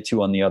trying to get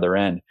to on the other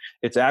end.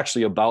 It's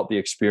actually about the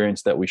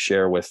experience that we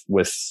share with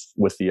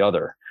the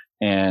other.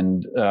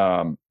 And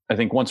I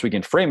think once we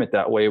can frame it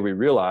that way, we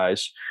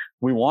realize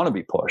we want to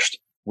be pushed.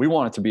 We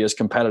want it to be as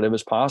competitive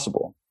as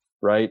possible.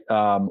 Right.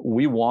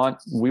 We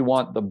want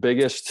the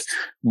biggest,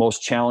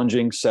 most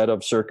challenging set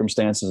of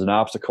circumstances and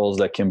obstacles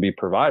that can be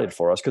provided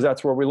for us, because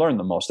that's where we learn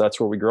the most. That's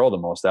where we grow the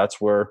most.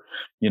 That's where,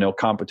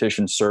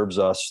 competition serves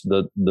us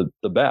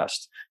the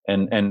best,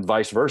 and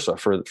vice versa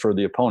for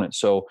the opponent.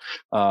 So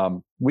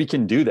we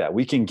can do that.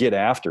 We can get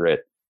after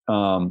it.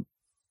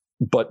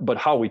 But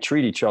how we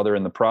treat each other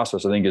in the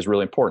process, I think, is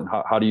really important.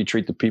 How do you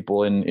treat the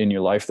people in your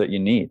life that you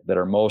need, that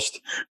are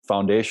most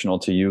foundational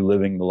to you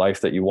living the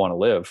life that you want to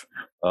live?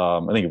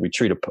 I think if we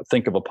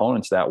think of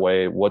opponents that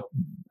way, what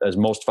as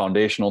most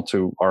foundational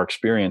to our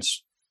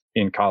experience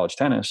in college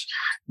tennis,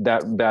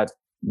 that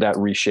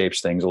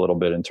reshapes things a little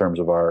bit in terms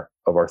of our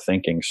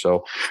thinking.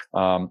 So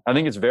I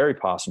think it's very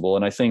possible,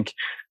 and I think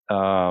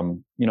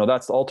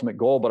that's the ultimate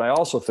goal. But I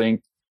also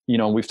think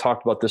we've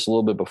talked about this a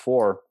little bit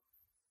before.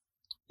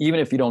 Even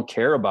if you don't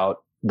care about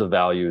the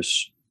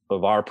values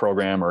of our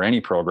program or any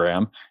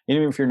program,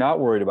 even if you're not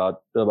worried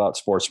about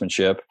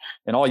sportsmanship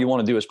and all you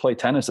want to do is play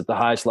tennis at the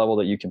highest level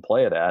that you can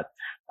play it at,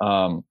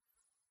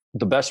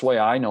 the best way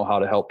I know how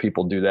to help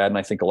people do that, and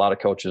I think a lot of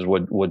coaches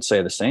would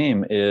say the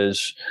same,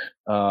 is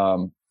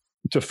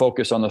to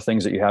focus on the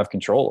things that you have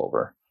control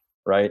over.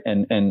 Right.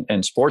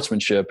 And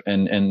sportsmanship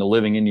and the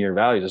living into your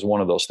values is one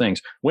of those things.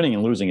 Winning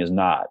and losing is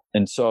not.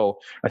 And so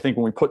I think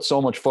when we put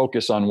so much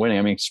focus on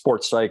winning,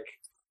 sports psych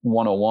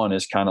 101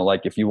 is kind of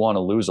like, if you want to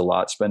lose a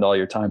lot, spend all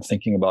your time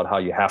thinking about how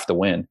you have to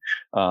win.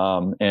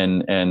 And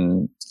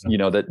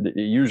that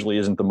it usually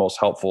isn't the most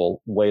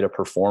helpful way to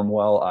perform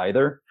well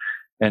either.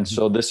 And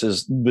so this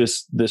is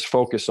this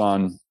focus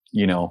on,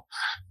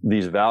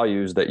 these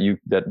values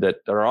that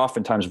are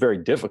oftentimes very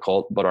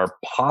difficult, but are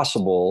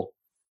possible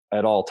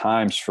at all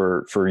times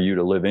for you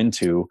to live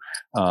into,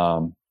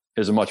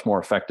 is a much more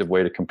effective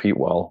way to compete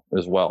well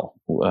as well.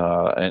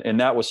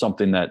 And that was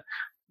something that,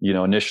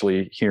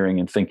 initially hearing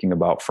and thinking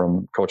about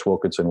from Coach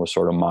Wilkinson was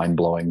sort of mind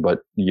blowing,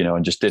 but,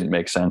 it just didn't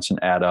make sense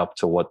and add up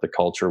to what the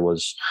culture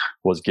was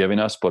giving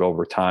us. But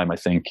over time, I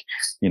think,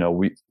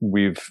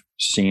 we've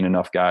seen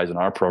enough guys in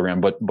our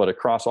program, but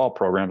across all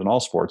programs and all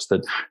sports,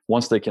 that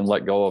once they can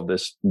let go of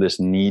this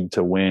need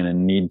to win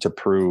and need to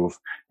prove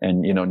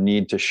and,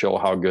 need to show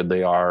how good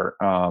they are,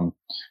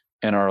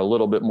 and are a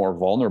little bit more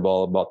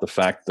vulnerable about the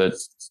fact that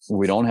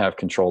we don't have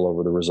control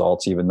over the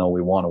results, even though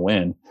we want to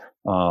win.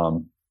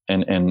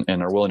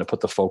 And are willing to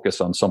put the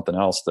focus on something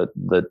else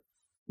that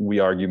we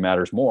argue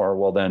matters more,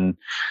 well, then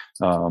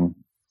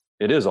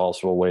it is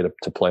also a way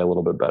to play a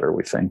little bit better,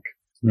 we think.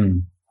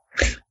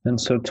 And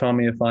so,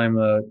 Tommy, if I'm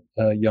a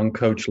young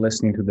coach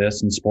listening to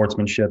this, and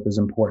sportsmanship is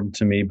important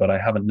to me, but I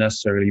haven't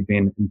necessarily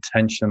been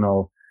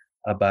intentional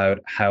about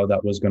how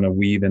that was going to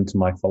weave into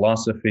my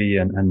philosophy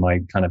and my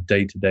kind of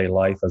day-to-day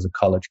life as a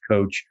college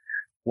coach,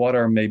 what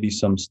are maybe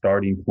some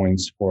starting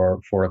points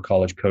for a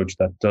college coach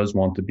that does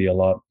want to be a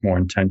lot more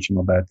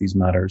intentional about these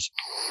matters?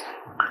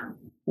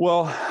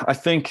 Well, I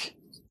think,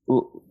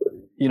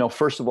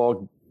 first of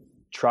all,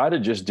 try to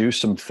just do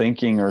some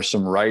thinking or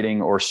some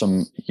writing or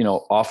some,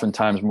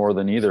 oftentimes more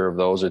than either of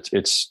those,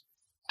 it's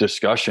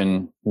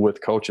discussion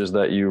with coaches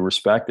that you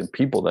respect and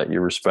people that you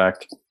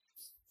respect,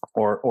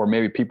 or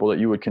maybe people that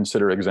you would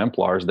consider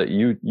exemplars that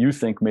you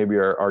think maybe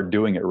are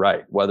doing it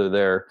right, whether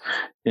they're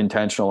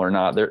intentional or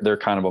not. They're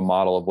kind of a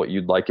model of what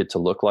you'd like it to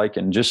look like,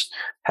 and just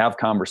have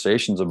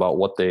conversations about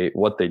what they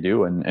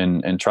do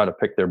and try to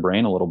pick their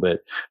brain a little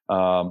bit.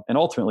 And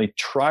ultimately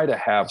try to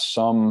have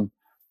some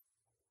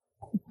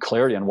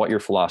clarity on what your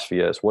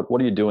philosophy is. What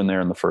are you doing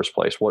there in the first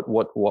place?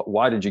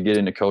 Why did you get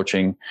into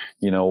coaching?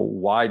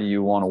 Why do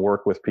you want to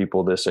work with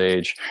people this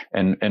age?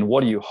 And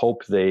what do you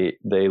hope they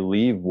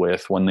leave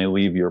with when they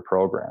leave your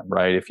program,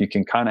 right? If you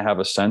can kind of have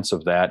a sense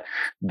of that,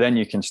 then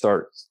you can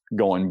start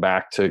going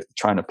back to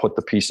trying to put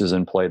the pieces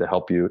in play to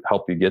help you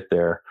get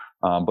there.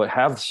 But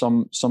have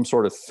some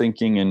sort of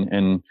thinking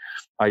and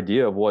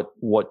idea of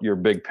what your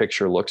big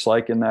picture looks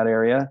like in that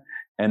area.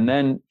 And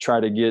then try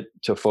to get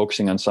to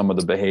focusing on some of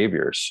the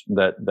behaviors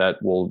that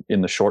will,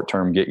 in the short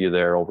term, get you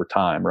there over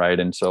time, right?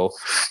 And so,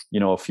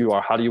 if you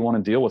are, how do you want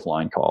to deal with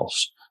line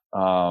calls?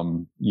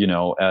 As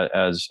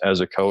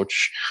a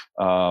coach,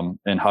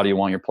 and how do you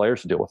want your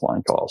players to deal with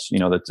line calls?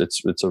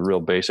 It's a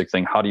real basic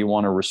thing. How do you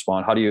want to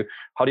respond? How do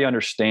you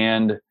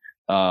understand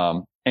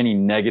any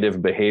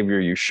negative behavior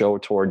you show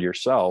toward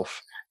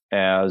yourself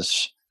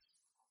as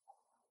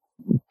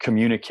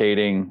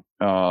communicating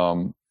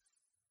to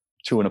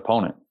an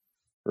opponent?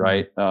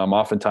 right?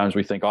 Oftentimes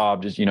we think,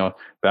 I'm just,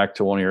 back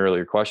to one of your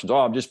earlier questions,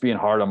 I'm just being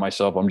hard on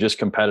myself. I'm just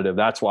competitive.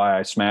 That's why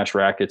I smash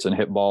rackets and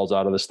hit balls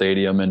out of the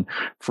stadium and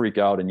freak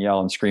out and yell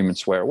and scream and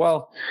swear.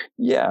 Well,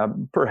 yeah,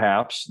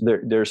 perhaps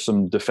there's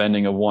some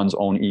defending of one's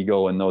own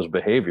ego in those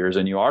behaviors,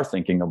 and you are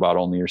thinking about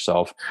only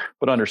yourself,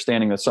 but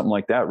understanding that something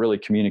like that really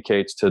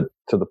communicates to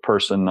the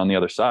person on the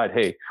other side,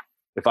 hey,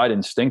 if I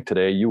didn't stink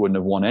today, you wouldn't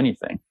have won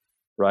anything.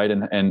 Right.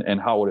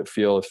 And how would it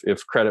feel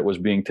if credit was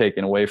being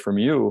taken away from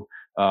you,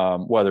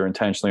 whether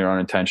intentionally or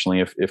unintentionally,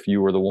 if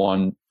you were the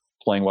one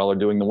playing well or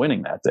doing the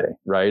winning that day.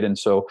 Right. And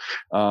so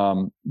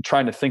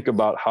trying to think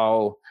about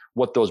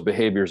what those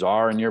behaviors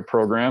are in your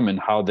program and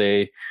how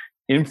they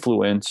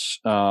influence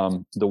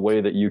the way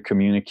that you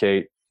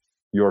communicate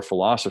your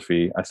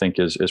philosophy, I think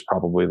is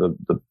probably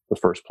the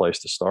first place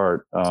to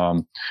start.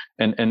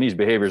 And these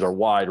behaviors are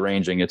wide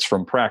ranging. It's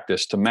from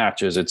practice to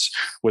matches. It's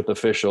with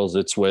officials.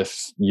 It's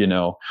with,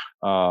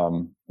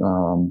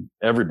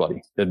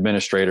 everybody,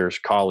 administrators,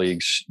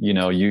 colleagues,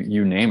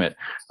 you name it.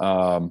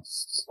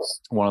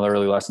 One of the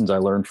early lessons I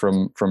learned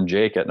from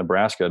Jake at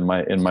Nebraska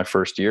in my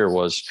first year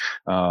was,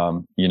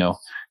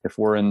 if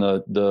we're in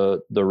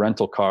the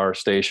rental car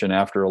station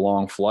after a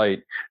long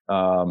flight,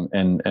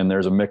 and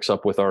there's a mix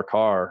up with our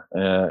car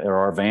or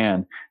our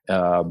van,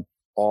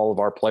 all of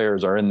our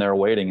players are in there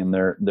waiting, and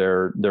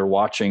they're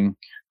watching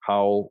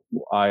how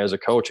I, as a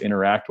coach,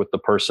 interact with the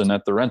person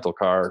at the rental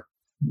car,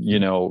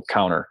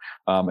 counter.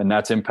 And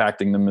that's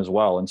impacting them as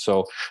well. And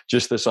so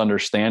just this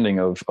understanding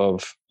of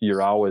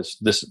you're always,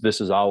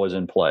 this is always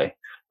in play.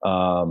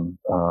 And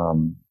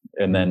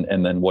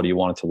then what do you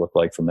want it to look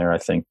like from there, I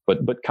think.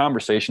 But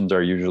conversations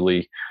are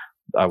usually,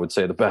 I would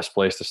say, the best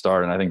place to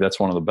start. And I think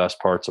that's one of the best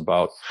parts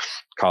about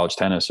college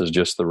tennis is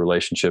just the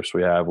relationships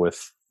we have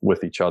with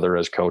each other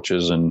as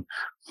coaches, and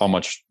how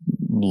much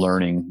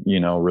learning,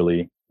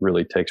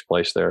 really takes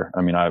place there.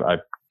 I mean, I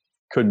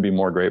couldn't be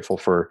more grateful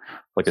for,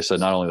 like I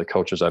said, not only the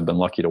coaches I've been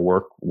lucky to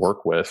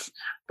work with,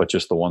 but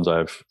just the ones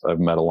I've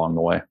met along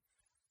the way.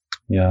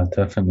 Yeah,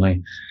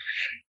 definitely.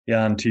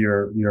 Yeah, and to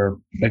your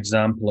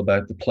example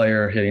about the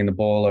player hitting the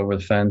ball over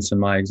the fence, and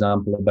my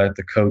example about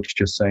the coach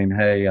just saying,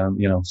 "Hey,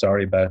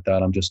 sorry about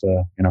that. I'm just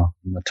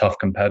I'm a tough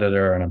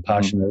competitor and I'm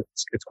passionate."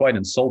 Mm-hmm. It's quite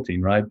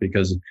insulting, right?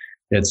 Because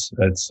it's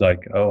like,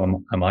 oh,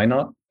 am I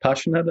not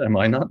passionate? Am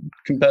I not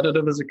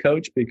competitive as a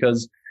coach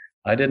because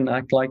I didn't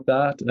act like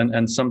that?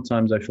 And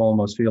sometimes I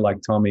almost feel like,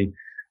 Tommy,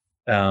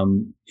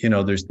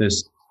 there's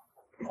this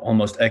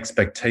almost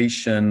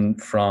expectation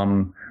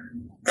from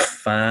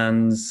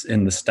fans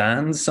in the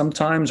stands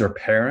sometimes, or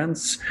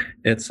parents.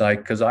 It's like,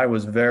 because I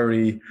was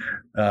very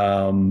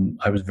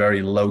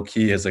low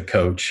key as a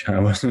coach. I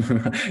was,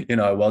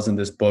 I wasn't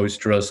this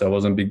boisterous. I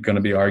wasn't going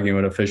to be arguing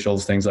with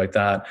officials, things like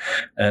that.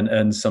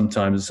 And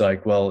sometimes it's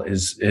like, well,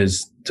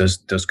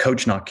 does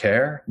coach not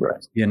care?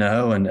 Right.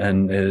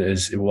 And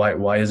is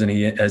why isn't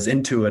he as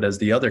into it as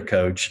the other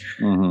coach?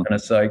 Mm-hmm. And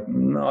it's like,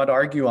 no, I'd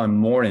argue I'm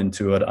more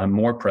into it. I'm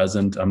more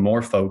present. I'm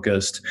more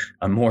focused.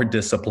 I'm more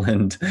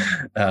disciplined.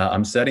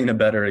 I'm setting a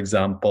better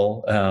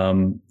example.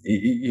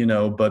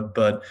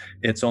 But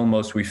it's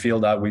almost, we feel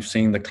that we've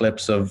seen the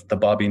clips of the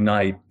Bobby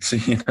Knight,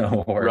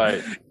 or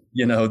right.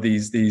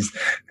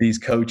 These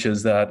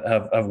coaches that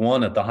have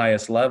won at the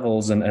highest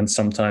levels, and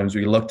sometimes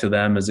we look to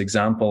them as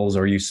examples,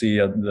 or you see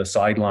the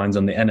sidelines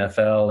on the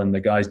NFL and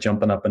the guys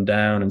jumping up and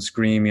down and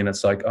screaming.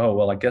 It's like, oh,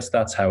 well, I guess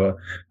that's how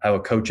a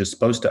coach is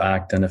supposed to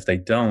act, and if they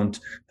don't,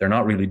 they're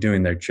not really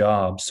doing their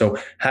job. So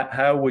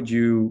how would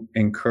you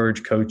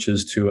encourage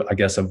coaches to, I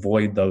guess,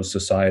 avoid those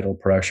societal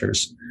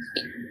pressures?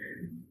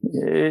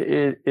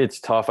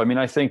 It's tough. I mean,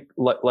 I think,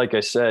 like I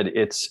said,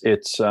 it's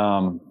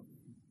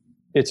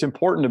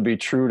important to be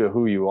true to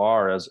who you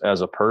are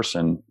as a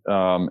person,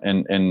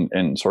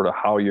 and sort of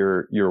how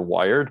you're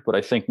wired. But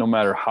I think no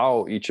matter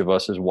how each of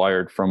us is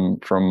wired from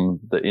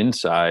the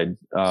inside,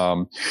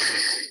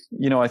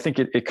 I think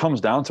it comes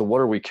down to, what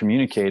are we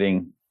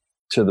communicating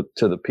to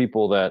the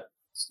people that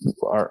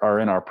are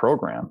in our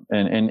program,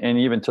 and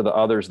even to the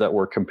others that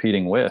we're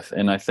competing with.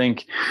 And I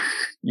think,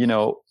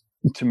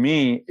 to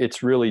me,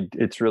 it's really,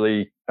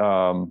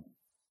 I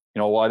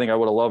think I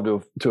would have loved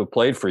to have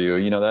played for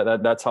you.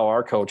 That's how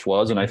our coach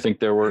was. And I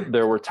think there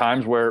were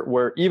times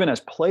where even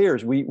as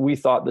players, we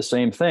thought the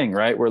same thing,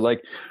 right? We're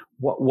like,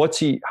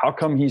 how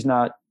come he's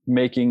not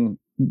making,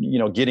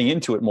 getting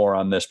into it more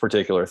on this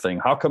particular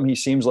thing? How come he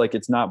seems like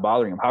it's not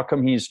bothering him? How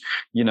come he's,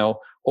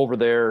 over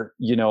there,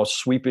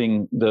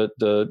 sweeping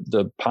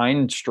the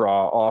pine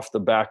straw off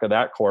the back of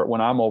that court when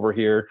I'm over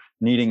here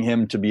needing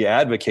him to be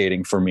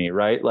advocating for me,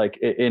 right? Like,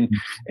 and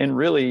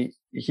really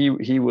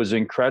he was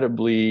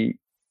incredibly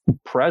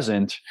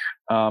present,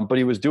 but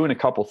he was doing a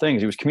couple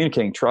things. He was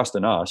communicating trust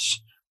in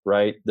us,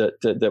 right?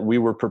 That we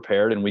were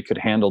prepared and we could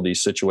handle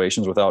these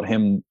situations without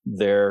him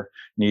there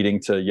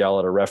needing to yell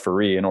at a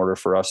referee in order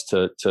for us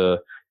to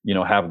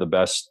have the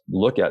best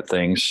look at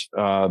things.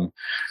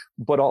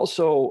 But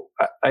also,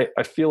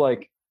 I feel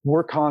like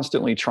we're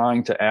constantly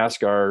trying to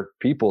ask our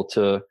people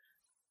to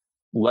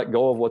let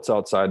go of what's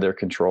outside their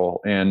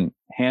control and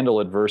handle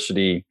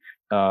adversity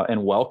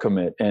and welcome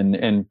it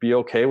and be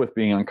okay with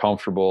being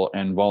uncomfortable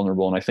and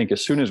vulnerable. And I think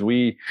as soon as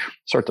we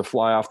start to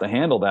fly off the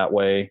handle that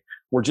way,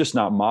 we're just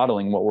not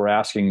modeling what we're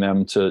asking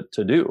them to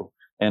do.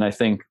 And I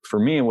think for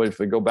me, if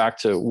we go back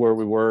to where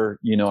we were,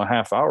 a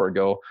half hour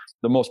ago,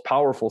 the most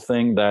powerful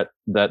thing that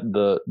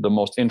the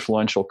most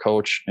influential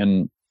coach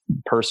and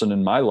person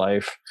in my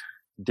life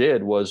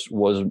did was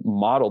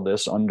model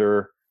this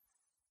under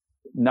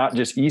not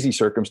just easy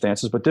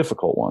circumstances, but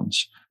difficult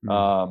ones.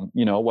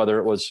 Whether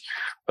it was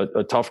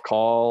a tough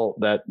call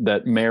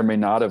that may or may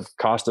not have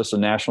cost us a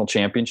national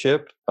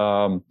championship.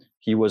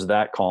 He was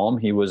that calm.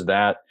 He was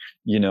that,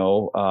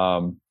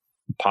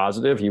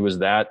 positive. He was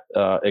that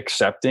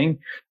accepting,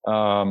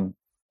 or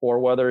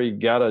whether he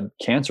got a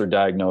cancer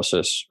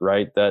diagnosis,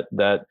 right?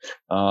 That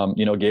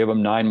gave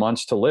him 9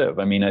 months to live.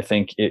 I mean, I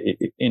think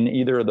in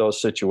either of those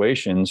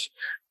situations,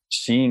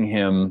 seeing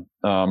him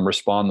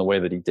respond the way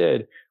that he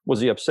did, was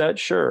he upset?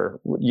 Sure.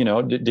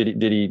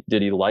 Did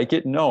he like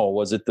it? No.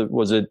 Was it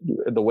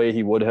the way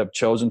he would have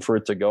chosen for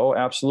it to go?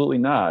 Absolutely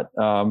not.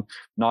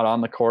 Not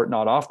on the court,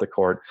 not off the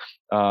court.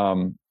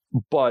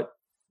 But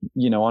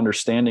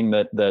understanding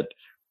that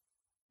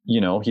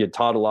he had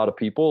taught a lot of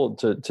people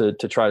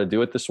to try to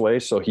do it this way.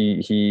 So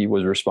he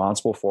was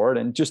responsible for it,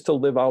 and just to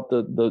live out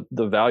the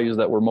values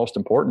that were most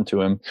important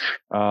to him.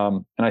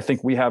 And I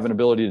think we have an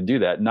ability to do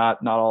that.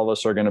 Not all of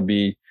us are going to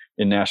be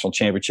in national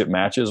championship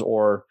matches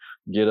or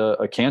get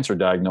a cancer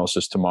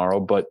diagnosis tomorrow,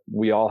 but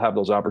we all have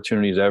those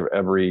opportunities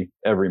every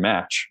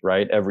match,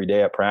 right? Every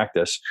day at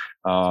practice.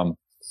 And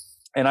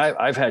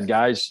I've had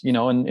guys,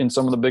 in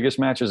some of the biggest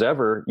matches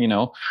ever,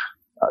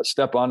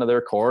 step onto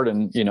their court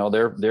and,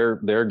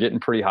 they're getting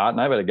pretty hot.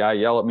 And I've had a guy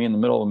yell at me in the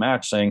middle of the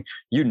match saying,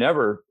 "You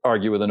never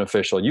argue with an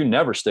official. You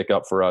never stick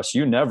up for us.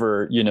 You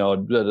never,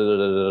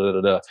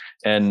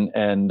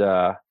 And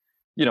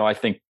I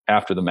think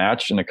after the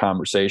match in a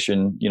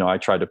conversation, I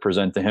tried to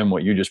present to him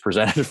what you just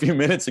presented a few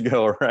minutes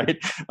ago, right?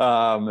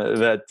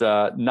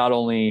 That not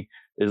only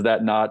is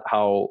that not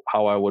how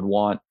I would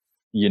want,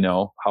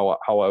 how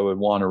I would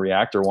want to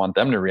react or want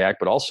them to react,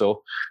 but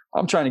also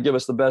I'm trying to give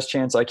us the best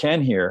chance I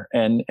can here.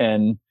 And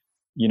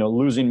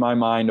losing my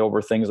mind over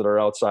things that are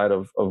outside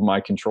of my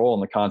control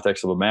in the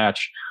context of a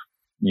match,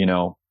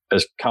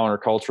 as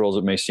countercultural as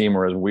it may seem,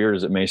 or as weird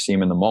as it may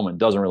seem in the moment,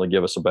 doesn't really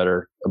give us a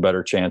better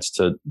chance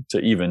to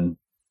even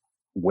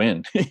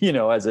win,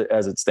 as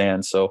it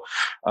stands. So,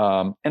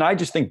 and I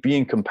just think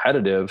being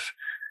competitive,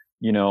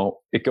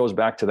 it goes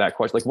back to that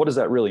question, like, what does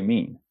that really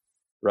mean?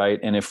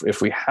 Right. And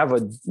if we have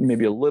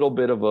maybe a little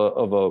bit of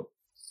a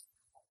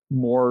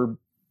more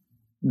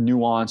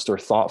nuanced or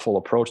thoughtful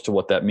approach to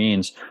what that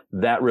means,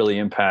 that really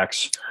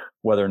impacts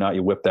whether or not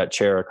you whip that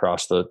chair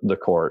across the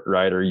court,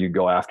 right? Or you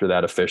go after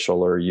that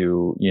official, or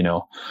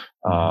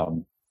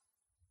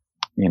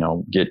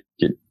get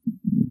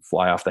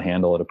fly off the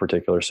handle at a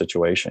particular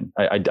situation.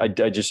 I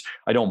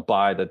don't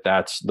buy that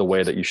that's the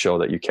way that you show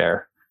that you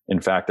care. In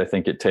fact, I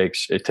think it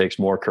takes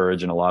more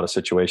courage in a lot of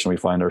situations we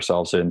find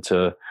ourselves in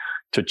to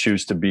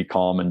choose to be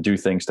calm and do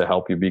things to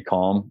help you be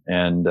calm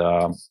and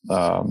live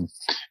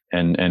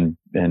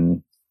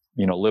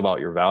out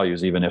your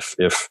values, even if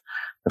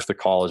the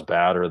call is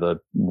bad or the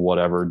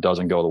whatever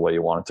doesn't go the way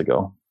you want it to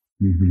go.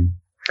 Mm-hmm.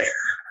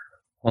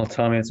 Well,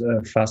 Tommy, it's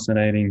a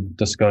fascinating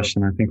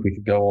discussion. I think we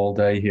could go all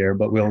day here,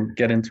 but we'll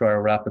get into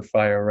our rapid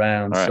fire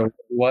round. Right. So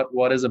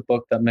what is a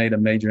book that made a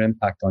major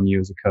impact on you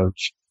as a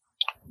coach?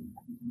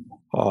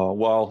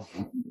 Well,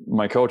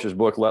 my coach's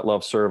book, Let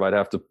Love Serve, I'd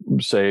have to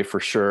say for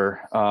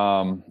sure.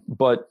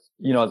 But,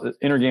 the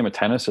inner game of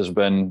tennis has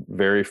been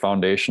very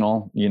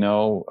foundational,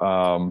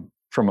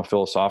 from a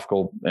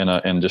philosophical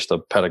and just a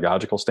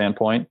pedagogical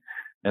standpoint.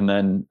 And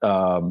then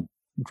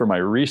for my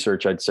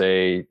research, I'd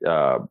say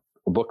a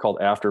book called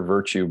After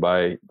Virtue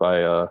by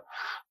a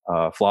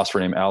philosopher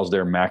named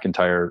Alasdair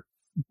MacIntyre,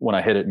 when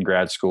I hit it in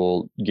grad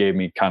school, gave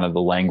me kind of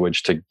the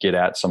language to get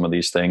at some of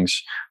these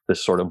things,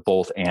 this sort of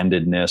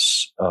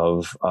both-andedness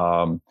of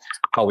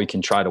how we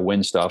can try to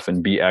win stuff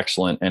and be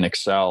excellent and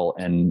excel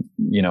and,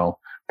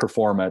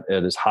 perform at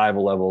as high of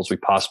a level as we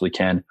possibly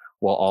can,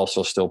 while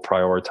also still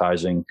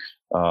prioritizing,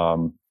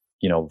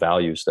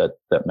 values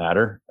that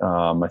matter.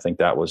 I think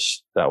that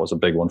was a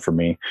big one for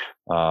me.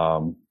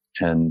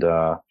 And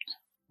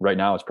right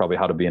now it's probably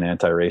How to Be an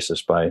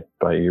Anti-Racist by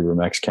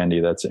Ibram X.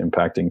 Kendi that's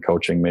impacting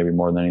coaching maybe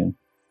more than anything.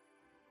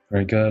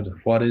 Very good.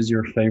 What is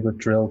your favorite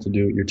drill to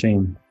do with your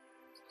team?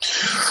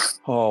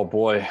 Oh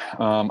boy. I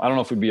don't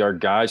know if it'd be our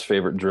guys'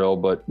 favorite drill,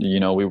 but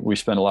we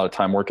spend a lot of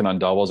time working on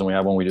doubles, and we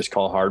have one we just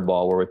call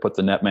hardball, where we put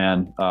the net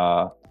man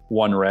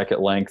one racket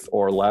length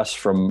or less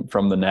from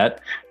the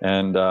net,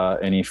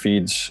 and he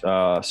feeds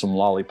some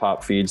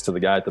lollipop feeds to the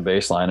guy at the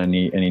baseline, and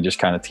he just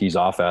kind of tees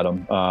off at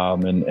him,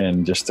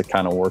 and just to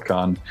kind of work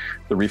on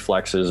the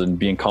reflexes and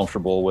being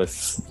comfortable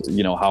with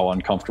how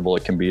uncomfortable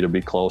it can be to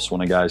be close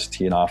when a guy's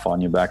teeing off on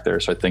you back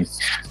there. So I think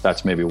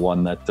that's maybe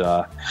one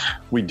that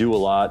we do a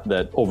lot,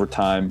 that over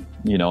time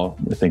I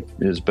think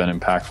has been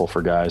impactful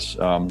for guys.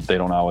 They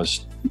don't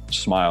always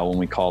smile when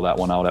we call that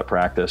one out at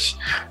practice.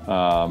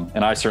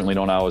 And I certainly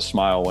don't always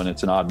smile when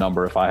it's an odd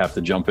number. If I have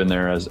to jump in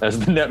there as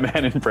the net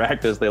man in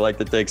practice, they like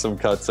to take some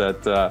cuts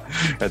at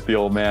the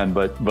old man,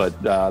 but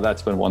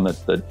that's been one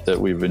that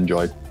we've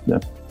enjoyed. Yeah.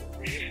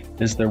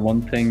 Is there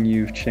one thing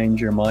you've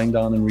changed your mind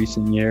on in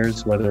recent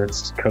years, whether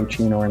it's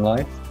coaching or in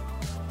life?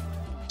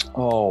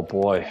 Oh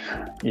boy.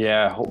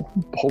 Yeah.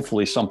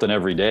 Hopefully something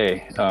every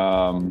day.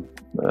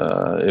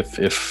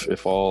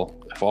 If all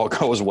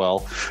goes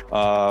well.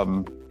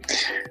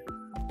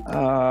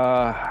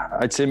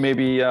 I'd say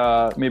maybe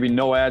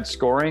no ad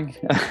scoring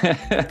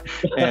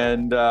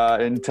and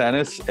in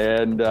tennis,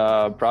 and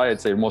probably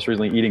I'd say most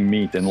recently eating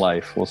meat in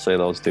life. We'll say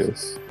those two.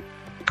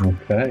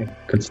 Okay,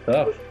 good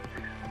stuff.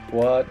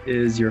 What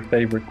is your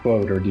favorite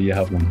quote, or do you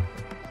have one?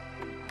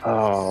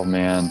 Oh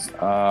man.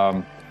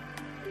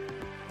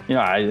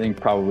 I think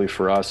probably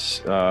for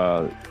us,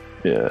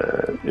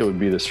 it would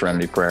be the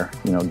serenity prayer.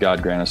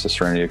 God grant us the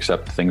serenity to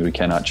accept the things we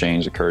cannot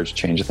change, the courage to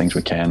change the things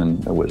we can,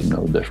 and the wisdom to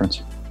know the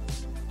difference.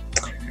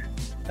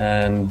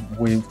 And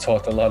we've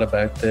talked a lot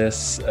about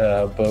this,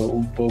 but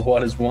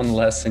what is one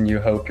lesson you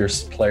hope your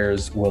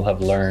players will have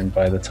learned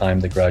by the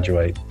time they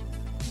graduate?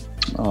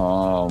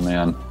 Oh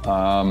man.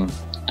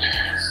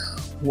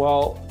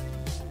 Well,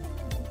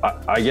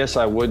 I guess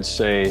I would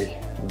say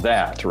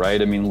that,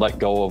 right? I mean, let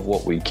go of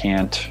what we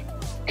can't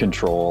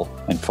control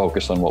and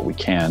focus on what we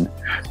can.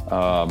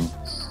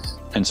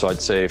 And so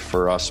I'd say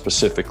for us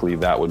specifically,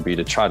 that would be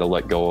to try to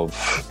let go of,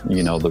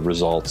 the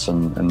results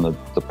and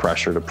the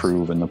pressure to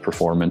prove and the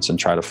performance, and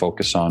try to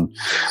focus on,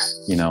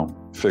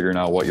 figuring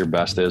out what your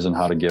best is and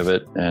how to give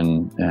it,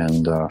 and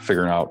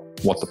figuring out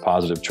what the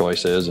positive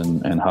choice is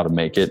and how to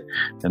make it,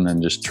 and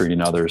then just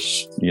treating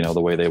others,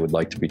 the way they would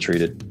like to be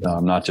treated,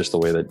 not just the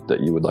way that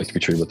you would like to be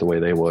treated, but the way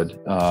they would.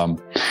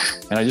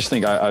 And I just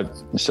think I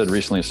said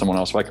recently to someone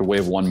else, if I could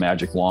wave one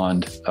magic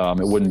wand,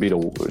 it wouldn't be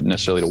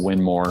necessarily to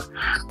win more,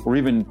 or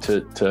even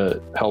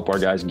to help our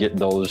guys get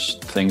those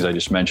things I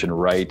just mentioned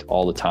right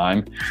all the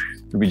time.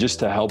 It'd be just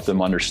to help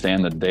them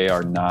understand that they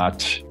are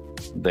not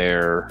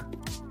their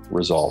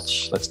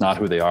results. That's not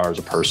who they are as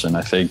a person.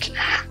 I think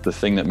the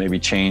thing that maybe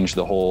changed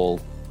the whole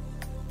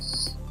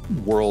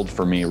world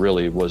for me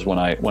really was when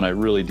I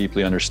really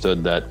deeply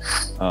understood that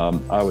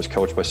I was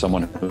coached by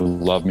someone who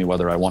loved me,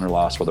 whether I won or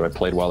lost, whether I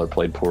played well or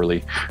played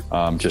poorly,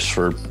 just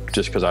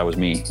because I was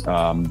me.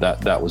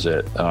 That was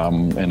it.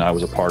 And I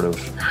was a part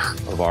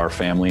of our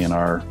family and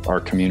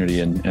our community,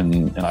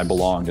 and I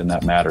belonged, and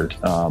that mattered.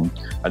 I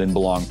didn't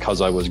belong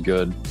because I was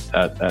good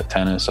at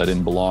tennis. I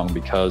didn't belong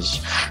because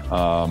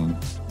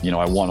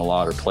I won a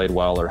lot or played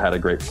well or had a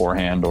great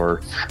forehand or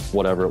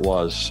whatever it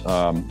was.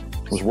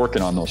 Was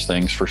working on those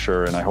things for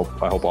sure, and I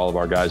hope all of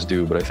our guys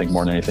do. But I think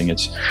more than anything,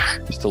 it's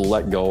to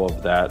let go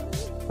of that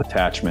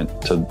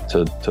attachment to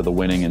the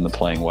winning and the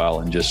playing well,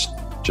 and just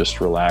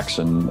relax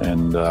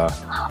and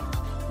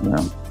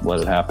let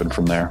it happen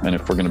from there. And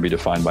if we're going to be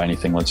defined by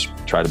anything, let's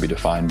try to be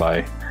defined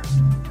by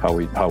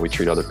how we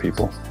treat other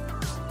people.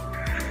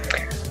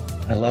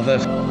 I love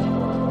it.